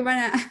thought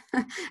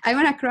I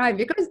wanna cry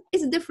because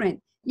it's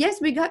different.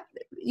 Yes, we got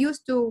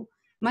used to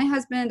my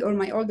husband or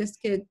my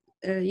oldest kid,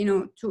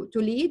 to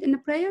lead in the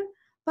prayer,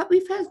 but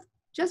we felt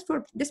just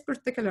for this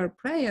particular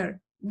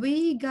prayer,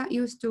 we got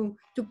used to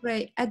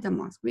pray at the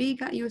mosque. We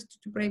got used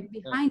to pray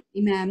behind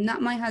Imam,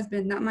 not my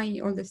husband, not my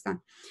oldest son.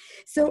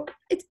 So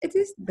it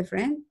is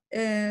different.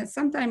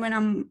 Sometimes when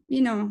I'm,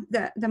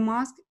 the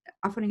mosque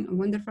offering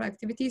wonderful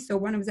activities. So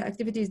one of the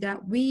activities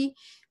that we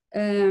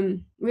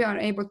are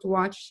able to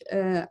watch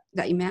the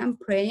Imam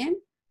praying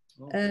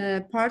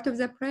part of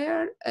the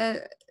prayer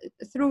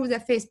through the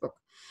Facebook.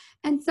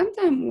 And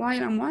sometimes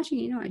while I'm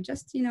watching, I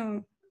just,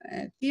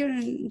 fear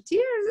and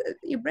tears,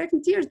 you break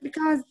in tears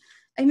because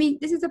I mean,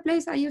 this is a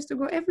place I used to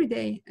go every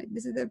day.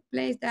 This is the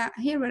place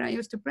here where I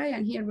used to pray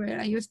and here where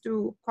I used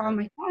to call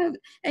my child.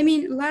 I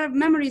mean, a lot of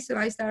memories. So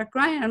I started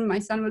crying and my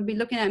son would be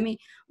looking at me,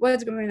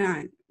 what's going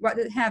on? What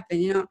did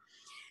happen?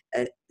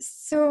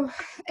 So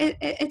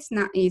it's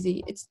not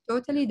easy. It's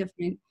totally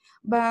different.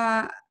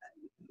 But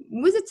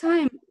with the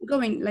time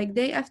going, like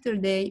day after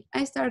day,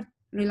 I start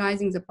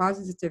realizing the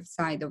positive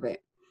side of it.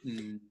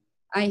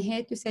 I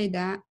hate to say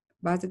that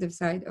positive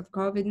side of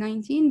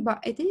COVID-19,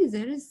 but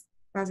there is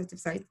positive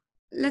side.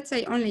 Let's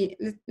say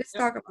let's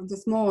talk about the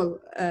small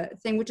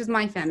thing, which is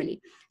my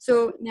family.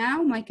 So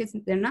now my kids,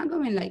 they're not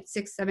going like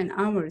 6-7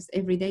 hours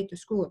every day to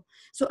school.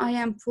 So I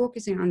am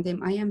focusing on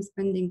them. I am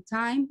spending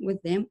time with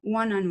them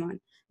one-on-one,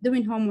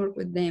 doing homework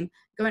with them,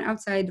 going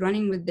outside,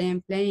 running with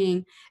them,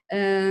 playing,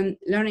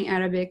 learning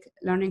Arabic,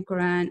 learning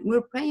Quran.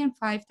 We're praying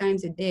 5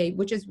 times a day,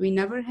 which is we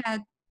never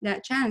had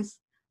that chance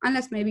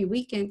unless maybe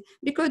weekend,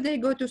 because they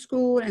go to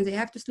school and they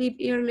have to sleep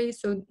early.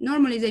 So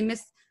normally they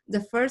miss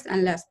the first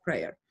and last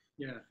prayer.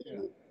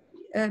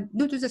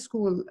 Due to the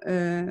school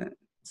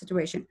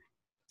situation.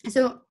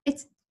 So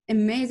it's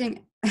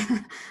amazing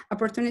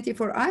opportunity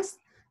for us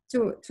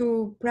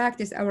to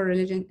practice our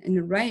religion in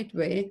the right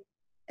way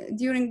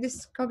during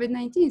this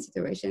COVID-19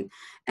 situation.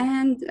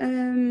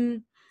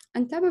 And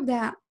on top of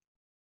that,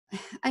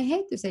 I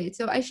hate to say it,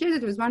 so I shared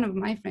it with one of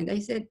my friends. I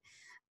said,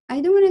 I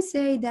don't want to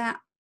say that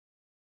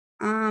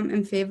I'm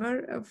in favor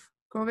of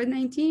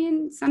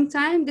COVID-19.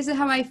 Sometimes this is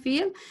how I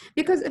feel,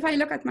 because if I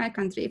look at my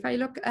country, if I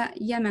look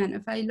at Yemen,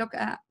 if I look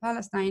at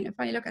Palestine, if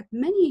I look at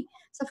many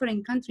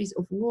suffering countries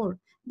of war,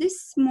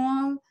 this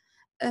small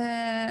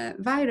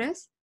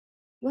virus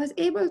was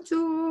able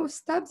to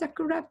stop the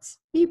corrupt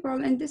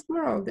people in this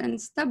world and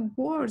stop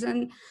wars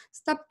and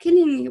stop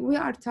killing. We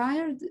are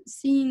tired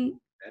seeing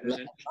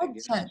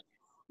bloodshed.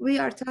 We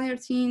are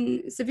tired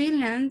seeing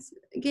civilians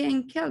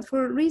getting killed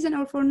for reason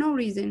or for no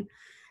reason.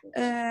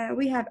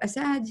 We have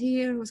Assad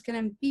here who's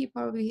killing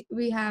people.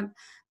 We have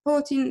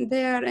Putin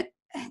there,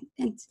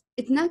 and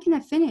it's not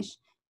gonna finish.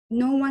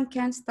 No one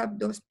can stop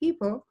those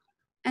people.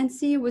 And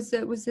see, with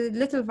the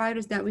little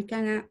virus that we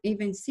cannot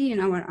even see in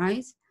our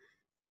eyes,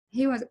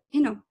 he was,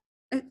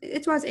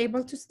 it was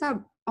able to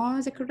stop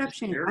all the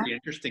corruption. That's very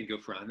interesting,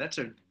 Ghoufran. That's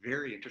a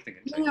very interesting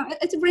insight.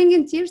 It's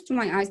bringing tears to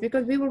my eyes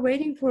because we were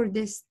waiting for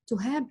this to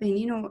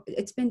happen.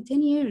 It's been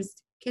 10 years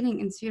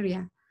killing in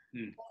Syria.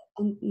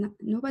 And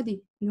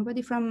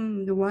nobody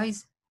from the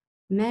wise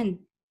men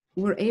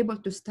were able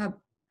to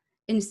stop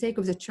in the sake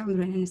of the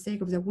children, in the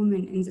sake of the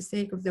women, in the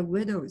sake of the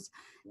widows.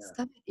 Yeah.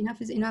 Stop it,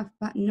 enough is enough.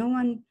 But no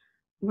one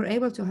were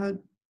able to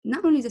help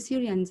not only the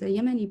Syrians, the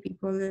Yemeni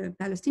people, the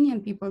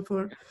Palestinian people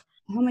for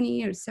how many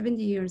years,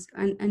 70 years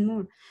and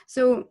more.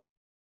 So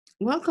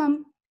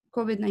welcome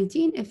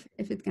COVID-19 if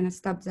it's gonna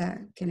stop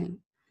the killing.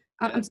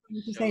 I'm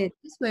sorry to say it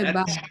this way, but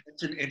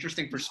that's an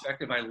interesting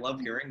perspective. I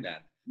love hearing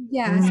that.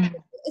 yes,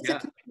 it's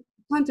a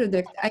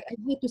contradict. I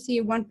hate to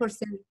see one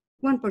person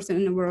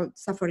in the world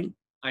suffering.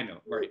 I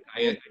know, right?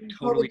 I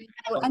totally.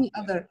 Or any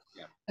other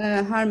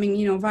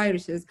harming,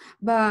 viruses.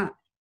 But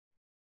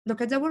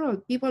look at the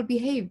world. People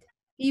behaved.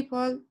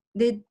 People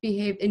did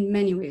behave in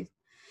many ways.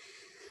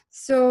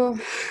 So,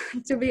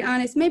 to be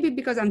honest, maybe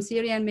because I'm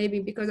Syrian,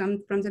 maybe because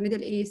I'm from the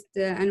Middle East,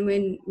 and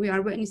when we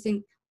are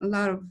witnessing a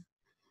lot of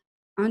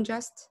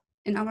unjust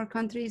in our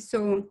country,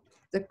 so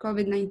the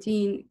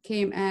COVID-19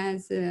 came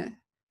as a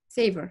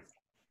savior.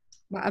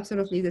 But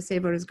absolutely, the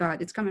savior is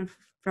God. It's coming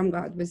from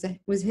God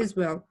with His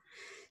will.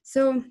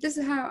 So this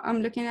is how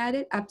I'm looking at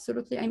it.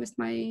 Absolutely, I miss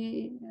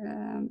my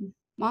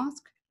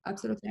mosque.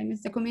 Absolutely, I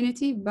miss the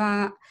community,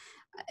 but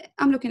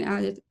I'm looking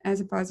at it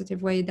as a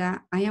positive way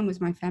that I am with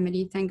my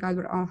family. Thank God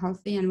we're all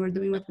healthy and we're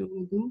doing what we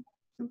want to do.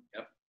 So.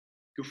 Yep.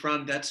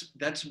 Ghoufran,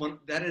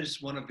 that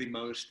is one of the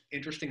most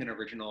interesting and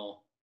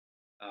original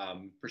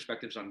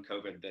perspectives on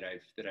COVID that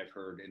I've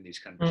heard in these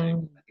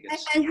conversations.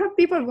 I hope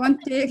people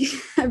won't take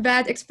a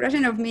bad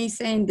expression of me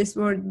saying this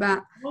word,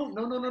 but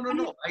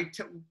no.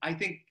 I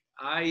think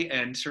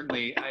and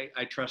certainly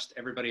I trust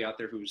everybody out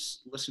there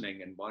who's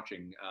listening and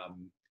watching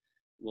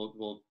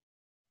will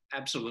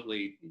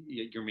absolutely,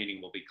 your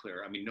meaning will be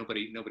clear. I mean,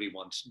 nobody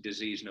wants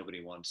disease.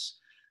 Nobody wants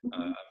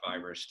a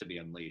virus to be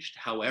unleashed.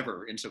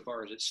 However,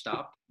 insofar as it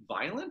stopped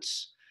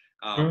violence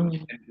and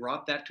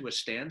brought that to a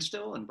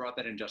standstill and brought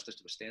that injustice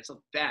to a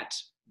standstill,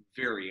 that's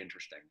very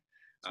interesting.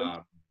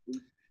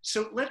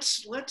 So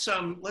let's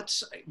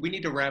we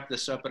need to wrap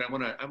this up, but I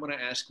want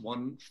to ask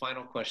one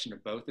final question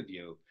of both of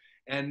you,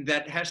 and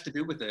that has to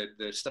do with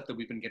the stuff that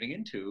we've been getting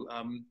into,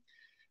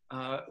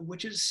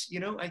 which is,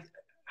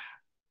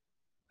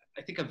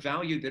 I think a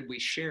value that we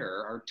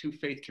share, our two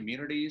faith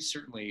communities,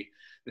 certainly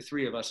the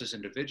three of us as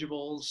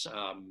individuals.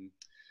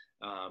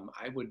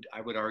 I would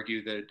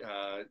argue that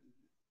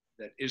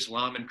that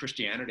Islam and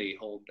Christianity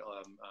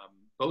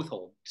both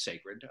hold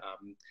sacred.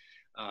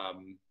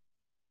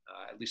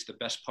 At least the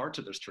best parts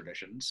of those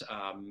traditions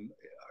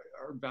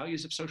are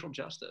values of social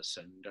justice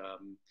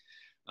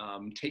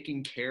and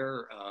taking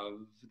care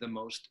of the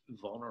most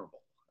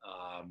vulnerable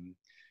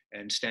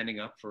and standing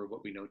up for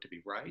what we know to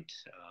be right.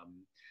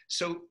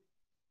 So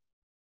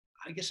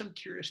I guess I'm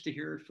curious to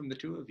hear from the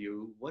two of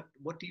you.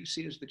 What do you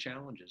see as the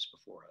challenges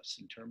before us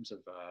in terms of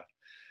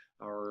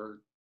our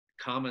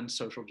common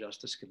social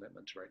justice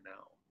commitments right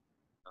now?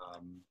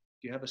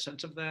 Do you have a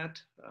sense of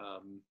that?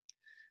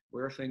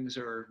 Where things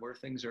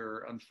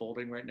are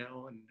unfolding right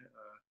now in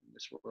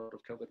this world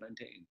of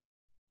COVID-19?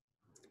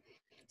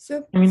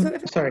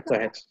 Sorry, go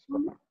ahead.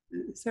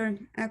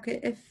 Sorry. Okay.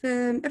 If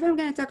I'm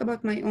going to talk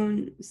about my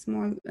own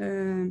small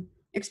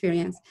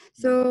experience,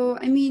 so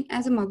I mean,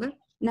 as a mother,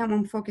 now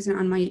I'm focusing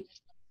on my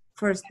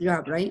first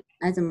job, right?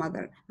 As a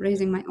mother,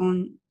 raising my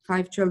own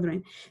 5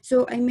 children.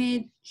 So I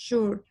made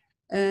sure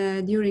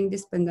during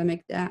this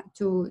pandemic that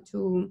to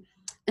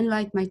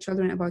enlighten my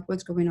children about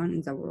what's going on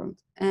in the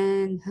world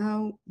and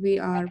how we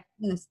are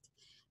blessed.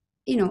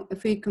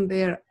 If we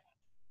compare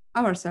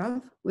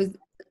ourselves with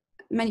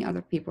many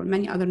other people,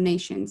 many other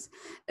nations,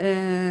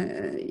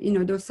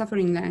 those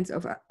suffering lands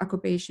of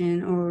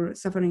occupation or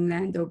suffering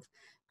land of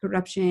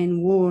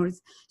corruption,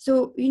 wars.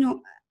 So,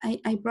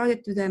 I brought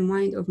it to the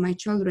mind of my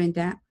children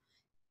that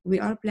we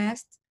are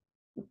blessed,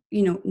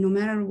 no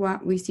matter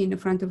what we see in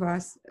front of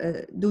us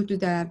due to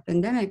the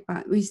pandemic,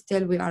 but we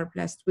are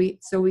blessed.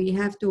 So we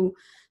have to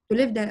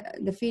live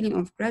the feeling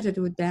of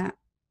gratitude that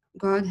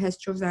God has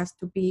chosen us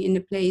to be in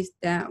a place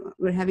that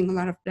we're having a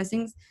lot of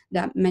blessings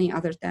that many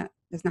others that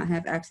does not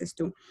have access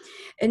to.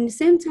 At the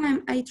same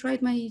time, I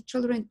tried my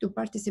children to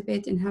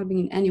participate in helping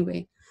in any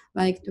way,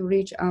 like to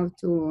reach out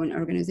to an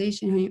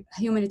organization,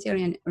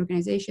 humanitarian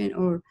organization,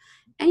 or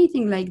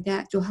anything like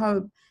that to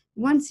help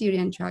one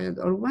Syrian child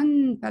or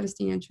one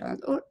Palestinian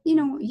child or,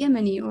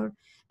 Yemeni or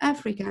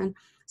African.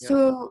 Yeah.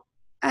 So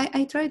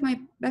I tried my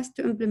best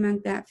to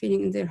implement that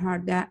feeling in their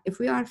heart that if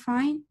we are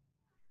fine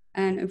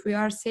and if we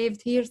are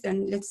saved here,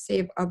 then let's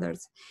save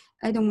others.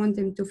 I don't want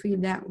them to feel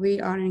that we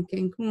are in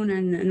Cancun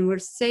and we're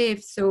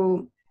safe,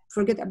 so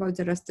forget about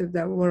the rest of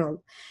the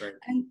world. Right.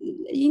 And,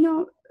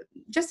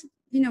 just,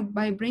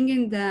 by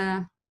bringing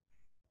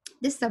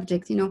this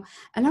subject,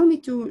 allow me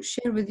to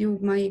share with you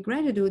my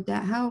gratitude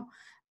that how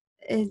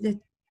the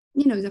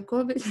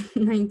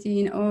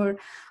COVID-19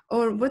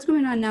 or what's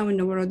going on now in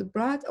the world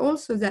brought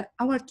also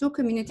our two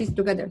communities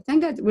together.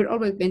 Thank God we've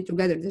always been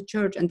together, the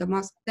church and the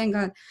mosque, thank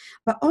God.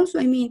 But also,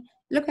 I mean,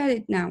 look at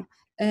it now.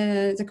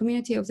 The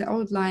community of the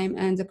Old Lyme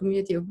and the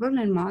community of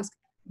Berlin Mosque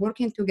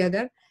working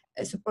together,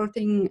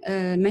 supporting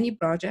many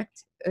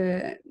projects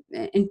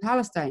in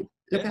Palestine.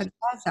 Look at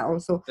Gaza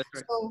also.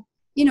 Right. So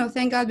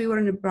Thank God we were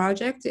in a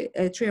project.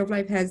 Tree of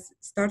Life has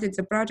started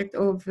the project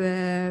of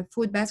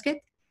food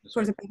basket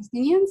for the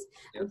Palestinians.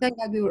 Yeah. And thank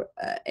God we were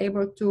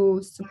able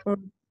to support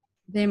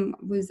them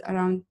with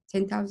around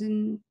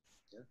 $10,000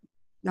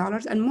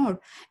 and more.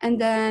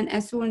 And then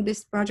as soon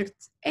this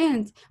project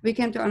ends, we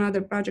came to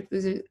another project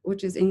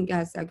which is in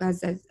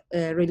Gaza's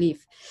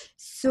relief.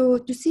 So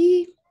to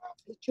see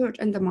the church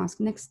and the mosque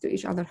next to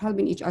each other,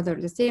 helping each other,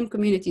 the same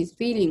communities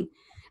feeling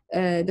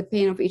the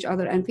pain of each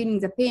other and feeling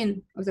the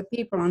pain of the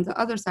people on the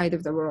other side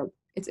of the world.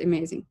 It's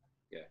amazing.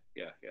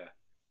 Yeah.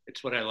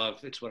 It's what I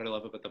love. It's what I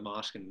love about the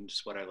mosque, and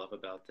it's what I love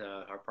about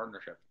our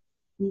partnership.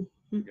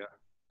 Mm-hmm. Yeah.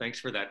 Thanks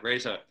for that,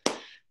 Reza.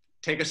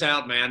 Take us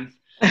out, man.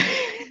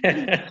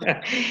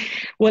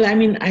 Well, I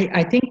mean,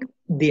 I think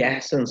the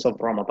essence of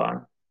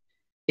Ramadan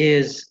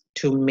is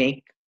to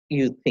make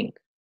you think.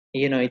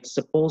 It's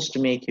supposed to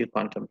make you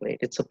contemplate.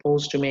 It's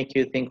supposed to make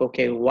you think,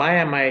 okay, why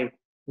am I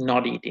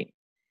not eating?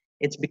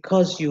 It's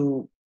because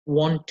you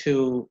want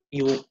to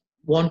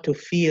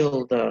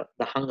feel the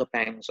hunger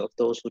pangs of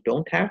those who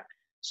don't have,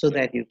 so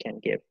that you can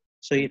give.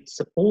 So it's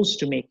supposed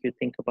to make you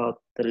think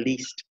about the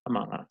least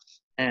among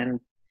us. And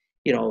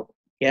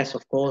yes,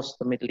 of course,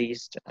 the Middle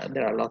East,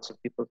 there are lots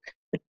of people,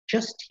 but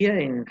just here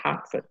in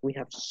Hartford, we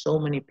have so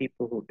many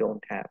people who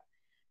don't have.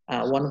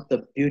 One of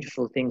the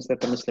beautiful things that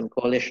the Muslim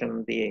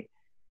Coalition,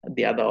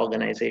 the other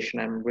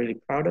organization I'm really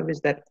proud of, is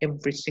that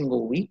every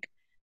single week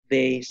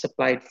they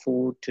supplied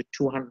food to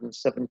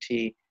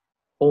 270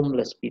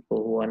 homeless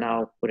people who are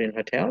now put in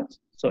hotels.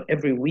 So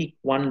every week,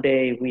 one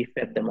day, we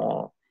fed them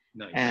all.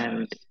 Nice.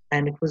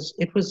 And it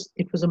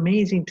was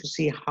amazing to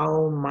see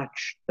how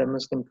much the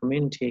Muslim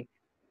community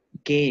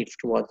gave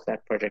towards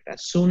that project.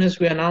 As soon as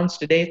we announced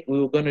the date,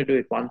 we were going to do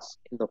it once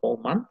in the whole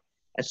month.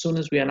 As soon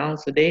as we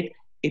announced the date,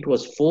 it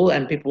was full,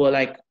 and people were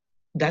like,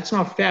 "That's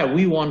not fair.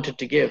 We wanted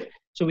to give."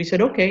 So we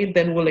said, "Okay,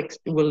 then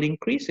we'll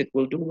increase it.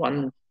 We'll do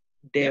one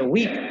day a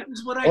week." This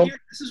is what I hear.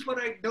 This is what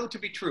I know to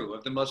be true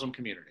of the Muslim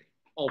community.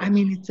 Always. I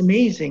mean, it's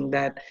amazing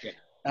that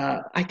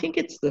I think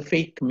it's the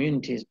faith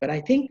communities, but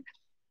I think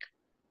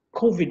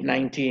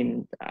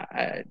COVID-19,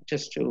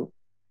 just to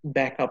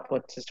back up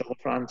what Sister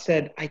Ghoufran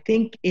said, I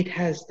think it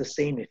has the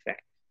same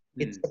effect.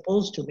 It's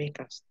supposed to make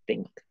us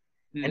think.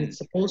 And it's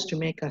supposed to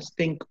make us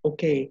think,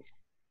 okay,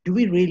 do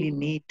we really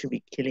need to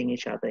be killing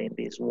each other in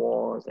these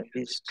wars and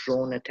these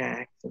drone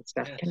attacks and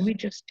stuff? Can we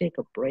just take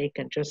a break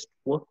and just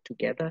work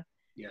together?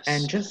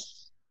 And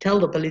just tell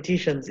the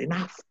politicians,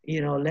 enough,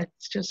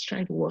 let's just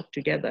try to work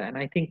together. And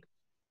I think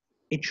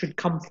it should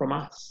come from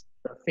us,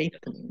 the faith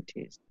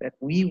communities, that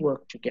we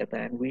work together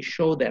and we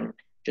show them,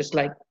 just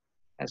like,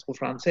 as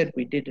Ghoufran said,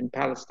 we did in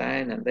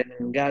Palestine and then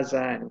in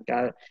Gaza, and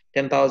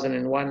 10,000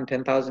 in one,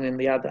 10,000 in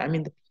the other. I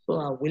mean, the people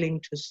are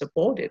willing to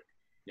support it.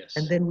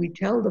 And then we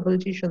tell the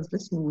politicians,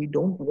 listen, we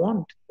don't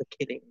want the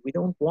killing. We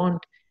don't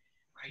want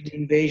the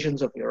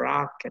invasions of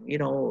Iraq and,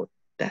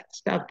 that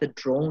stuff, the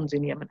drones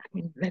in Yemen. I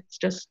mean, let's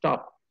just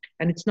stop.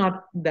 And it's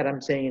not that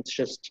I'm saying it's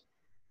just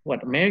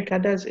what America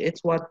does.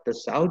 It's what the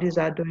Saudis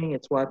are doing.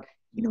 It's what,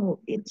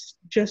 it's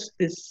just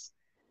this,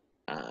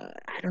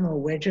 I don't know,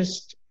 we're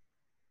just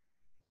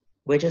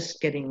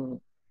getting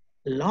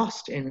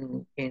lost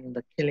in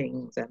the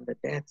killings and the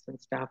deaths and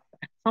stuff.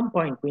 At some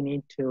point we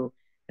need to,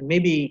 and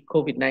maybe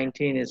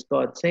COVID-19 is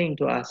God saying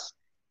to us,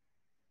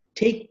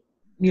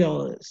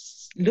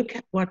 look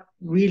at what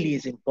really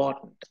is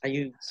important. Are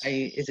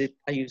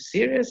you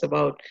serious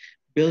about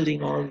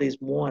building all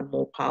these more and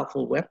more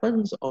powerful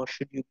weapons, or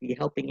should you be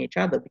helping each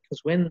other?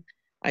 Because when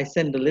I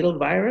send a little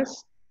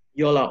virus,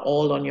 y'all are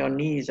all on your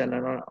knees and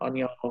on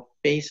your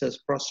faces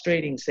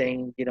prostrating,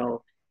 saying,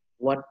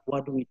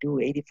 what do we do?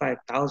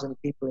 85,000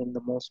 people in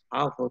the most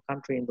powerful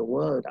country in the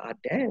world are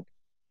dead.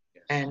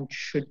 And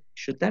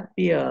should that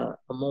be a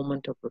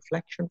moment of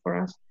reflection for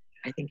us?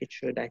 I think it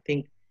should. I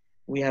think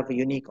we have a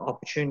unique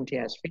opportunity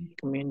as faith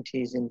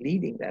communities in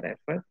leading that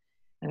effort.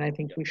 And I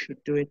think we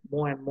should do it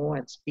more and more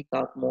and speak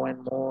out more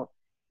and more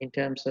in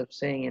terms of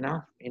saying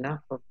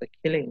enough of the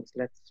killings.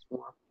 Let's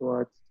work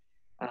towards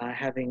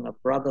having a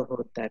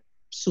brotherhood that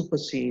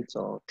supersedes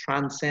or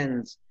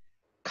transcends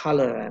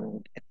color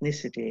and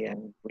ethnicity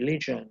and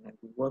religion, and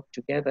we work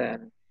together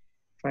and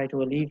try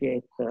to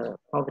alleviate the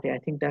poverty. I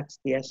think that's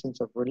the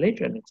essence of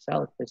religion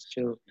itself, is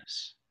to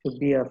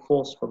be a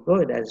force for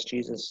good, as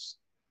Jesus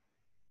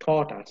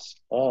taught us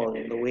all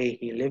in the way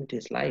he lived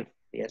his life.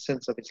 The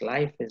essence of his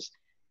life is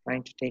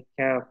trying to take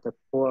care of the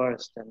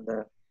poorest and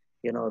the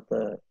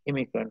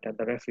immigrant and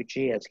the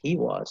refugee, as he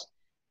was.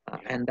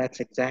 And that's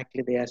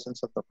exactly the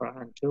essence of the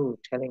Quran too,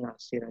 telling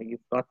us, you've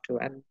got to,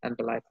 and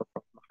the life of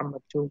Prophet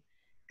Muhammad too,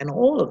 and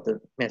all of the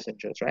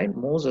messengers, right?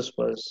 Moses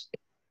was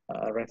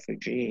a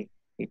refugee.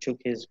 He took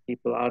his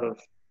people out of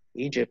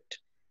Egypt.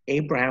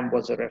 Abraham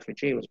was a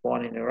refugee. He was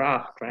born in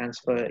Iraq,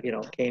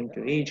 came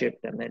to Egypt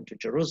and then to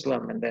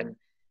Jerusalem and then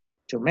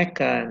to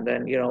Mecca. And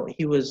then,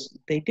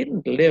 they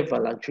didn't live a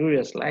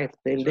luxurious life.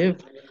 They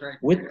lived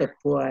with the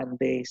poor and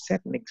they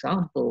set an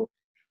example.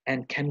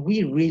 And can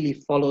we really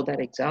follow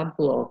that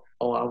example,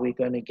 or are we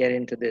going to get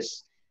into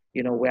this,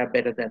 we're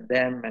better than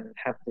them and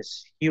have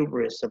this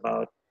hubris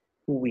about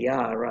who we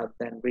are rather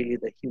than really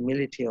the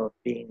humility of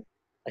being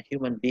a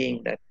human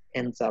being that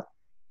ends up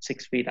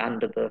 6 feet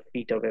under the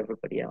feet of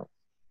everybody else.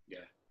 Yeah,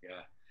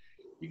 yeah.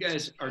 You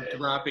guys are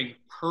dropping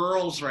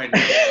pearls right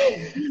now.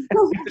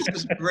 This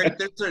is great.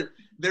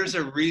 There's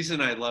a reason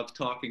I love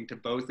talking to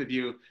both of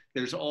you.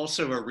 There's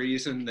also a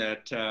reason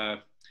that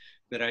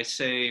that I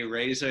say,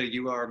 Reza,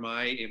 you are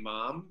my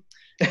imam.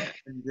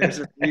 And there's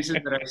a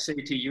reason that I say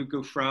to you,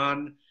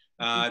 Ghoufran,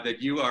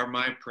 that you are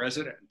my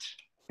president.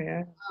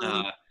 Yeah.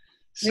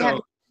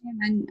 So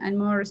and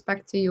more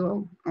respect to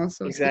you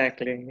also.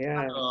 Exactly.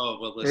 Yeah. Oh,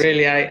 well, listen,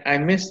 really, I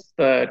missed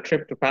the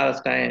trip to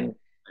Palestine.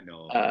 I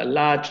know.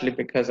 Largely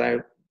because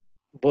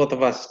both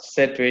of us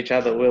said to each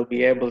other, we'll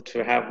be able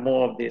to have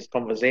more of these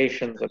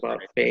conversations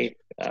about faith.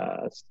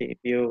 Steve,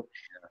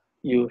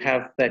 you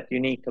have that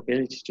unique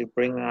ability to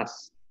bring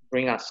us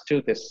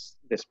to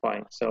this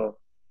point. So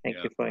thank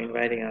you for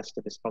inviting us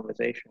to this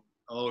conversation.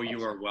 Oh,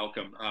 you are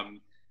welcome.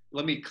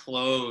 Let me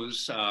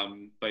close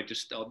by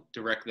I'll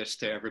direct this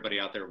to everybody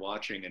out there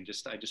watching, and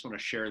I just want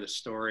to share the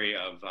story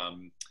of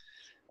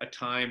a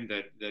time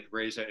that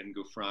Reza and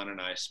Ghoufran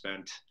and I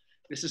spent.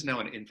 This is now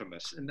an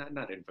infamous,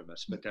 not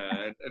infamous, but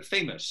a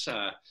famous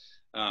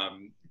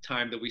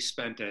time that we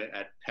spent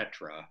at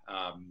Petra.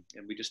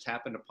 And we just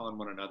happened upon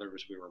one another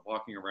as we were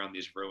walking around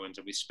these ruins,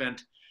 and we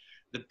spent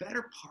the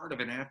better part of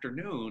an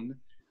afternoon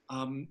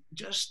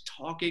just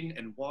talking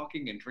and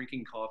walking and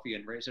drinking coffee.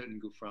 And Reza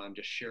and Ghoufran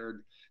just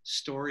shared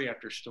story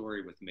after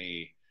story with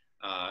me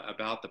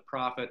about the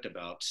Prophet,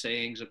 about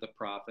sayings of the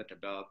Prophet,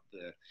 about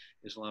the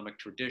Islamic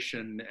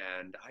tradition.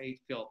 And I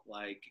felt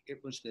like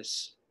it was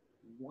this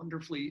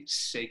wonderfully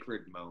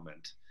sacred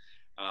moment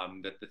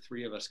that the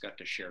three of us got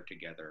to share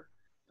together.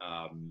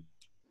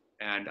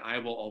 And I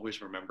will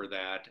always remember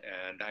that.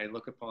 And I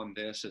look upon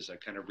this as a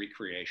kind of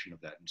recreation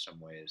of that in some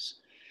ways.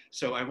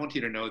 So I want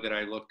you to know that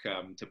I look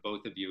to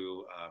both of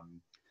you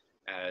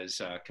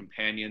as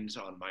companions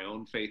on my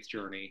own faith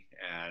journey.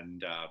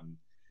 And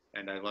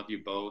I love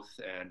you both.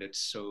 And it's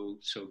so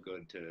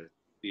good to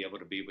be able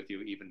to be with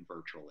you even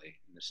virtually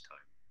in this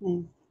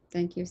time.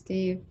 Thank you,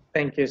 Steve.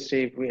 Thank you,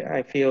 Steve.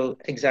 I feel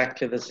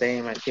exactly the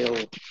same. I feel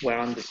we're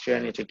on this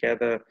journey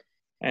together,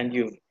 and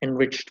you've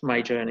enriched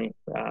my journey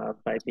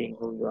by being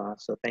who you are.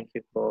 So thank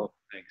you for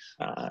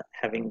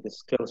having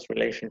this close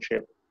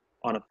relationship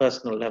on a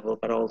personal level,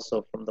 but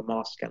also from the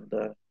mosque and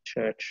the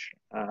church.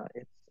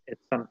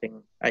 It's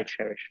something I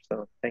cherish.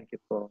 So thank you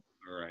for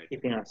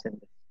keeping us in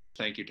this.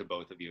 Thank you to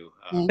both of you.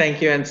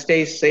 Thank you, and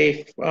stay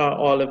safe,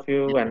 all of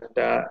you, and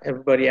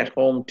everybody at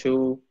home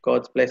too.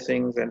 God's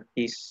blessings and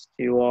peace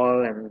to you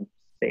all, and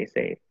stay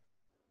safe.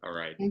 All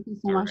right. Thank you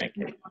so much.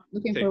 Right.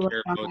 Looking forward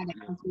to the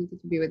opportunity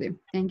to be with you.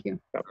 Thank you.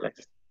 God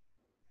bless.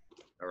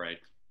 All right.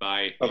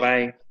 Bye.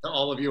 Bye-bye. To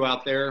all of you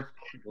out there,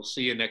 we'll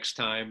see you next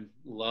time.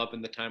 Love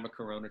in the time of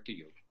Corona to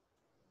you.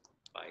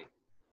 Bye.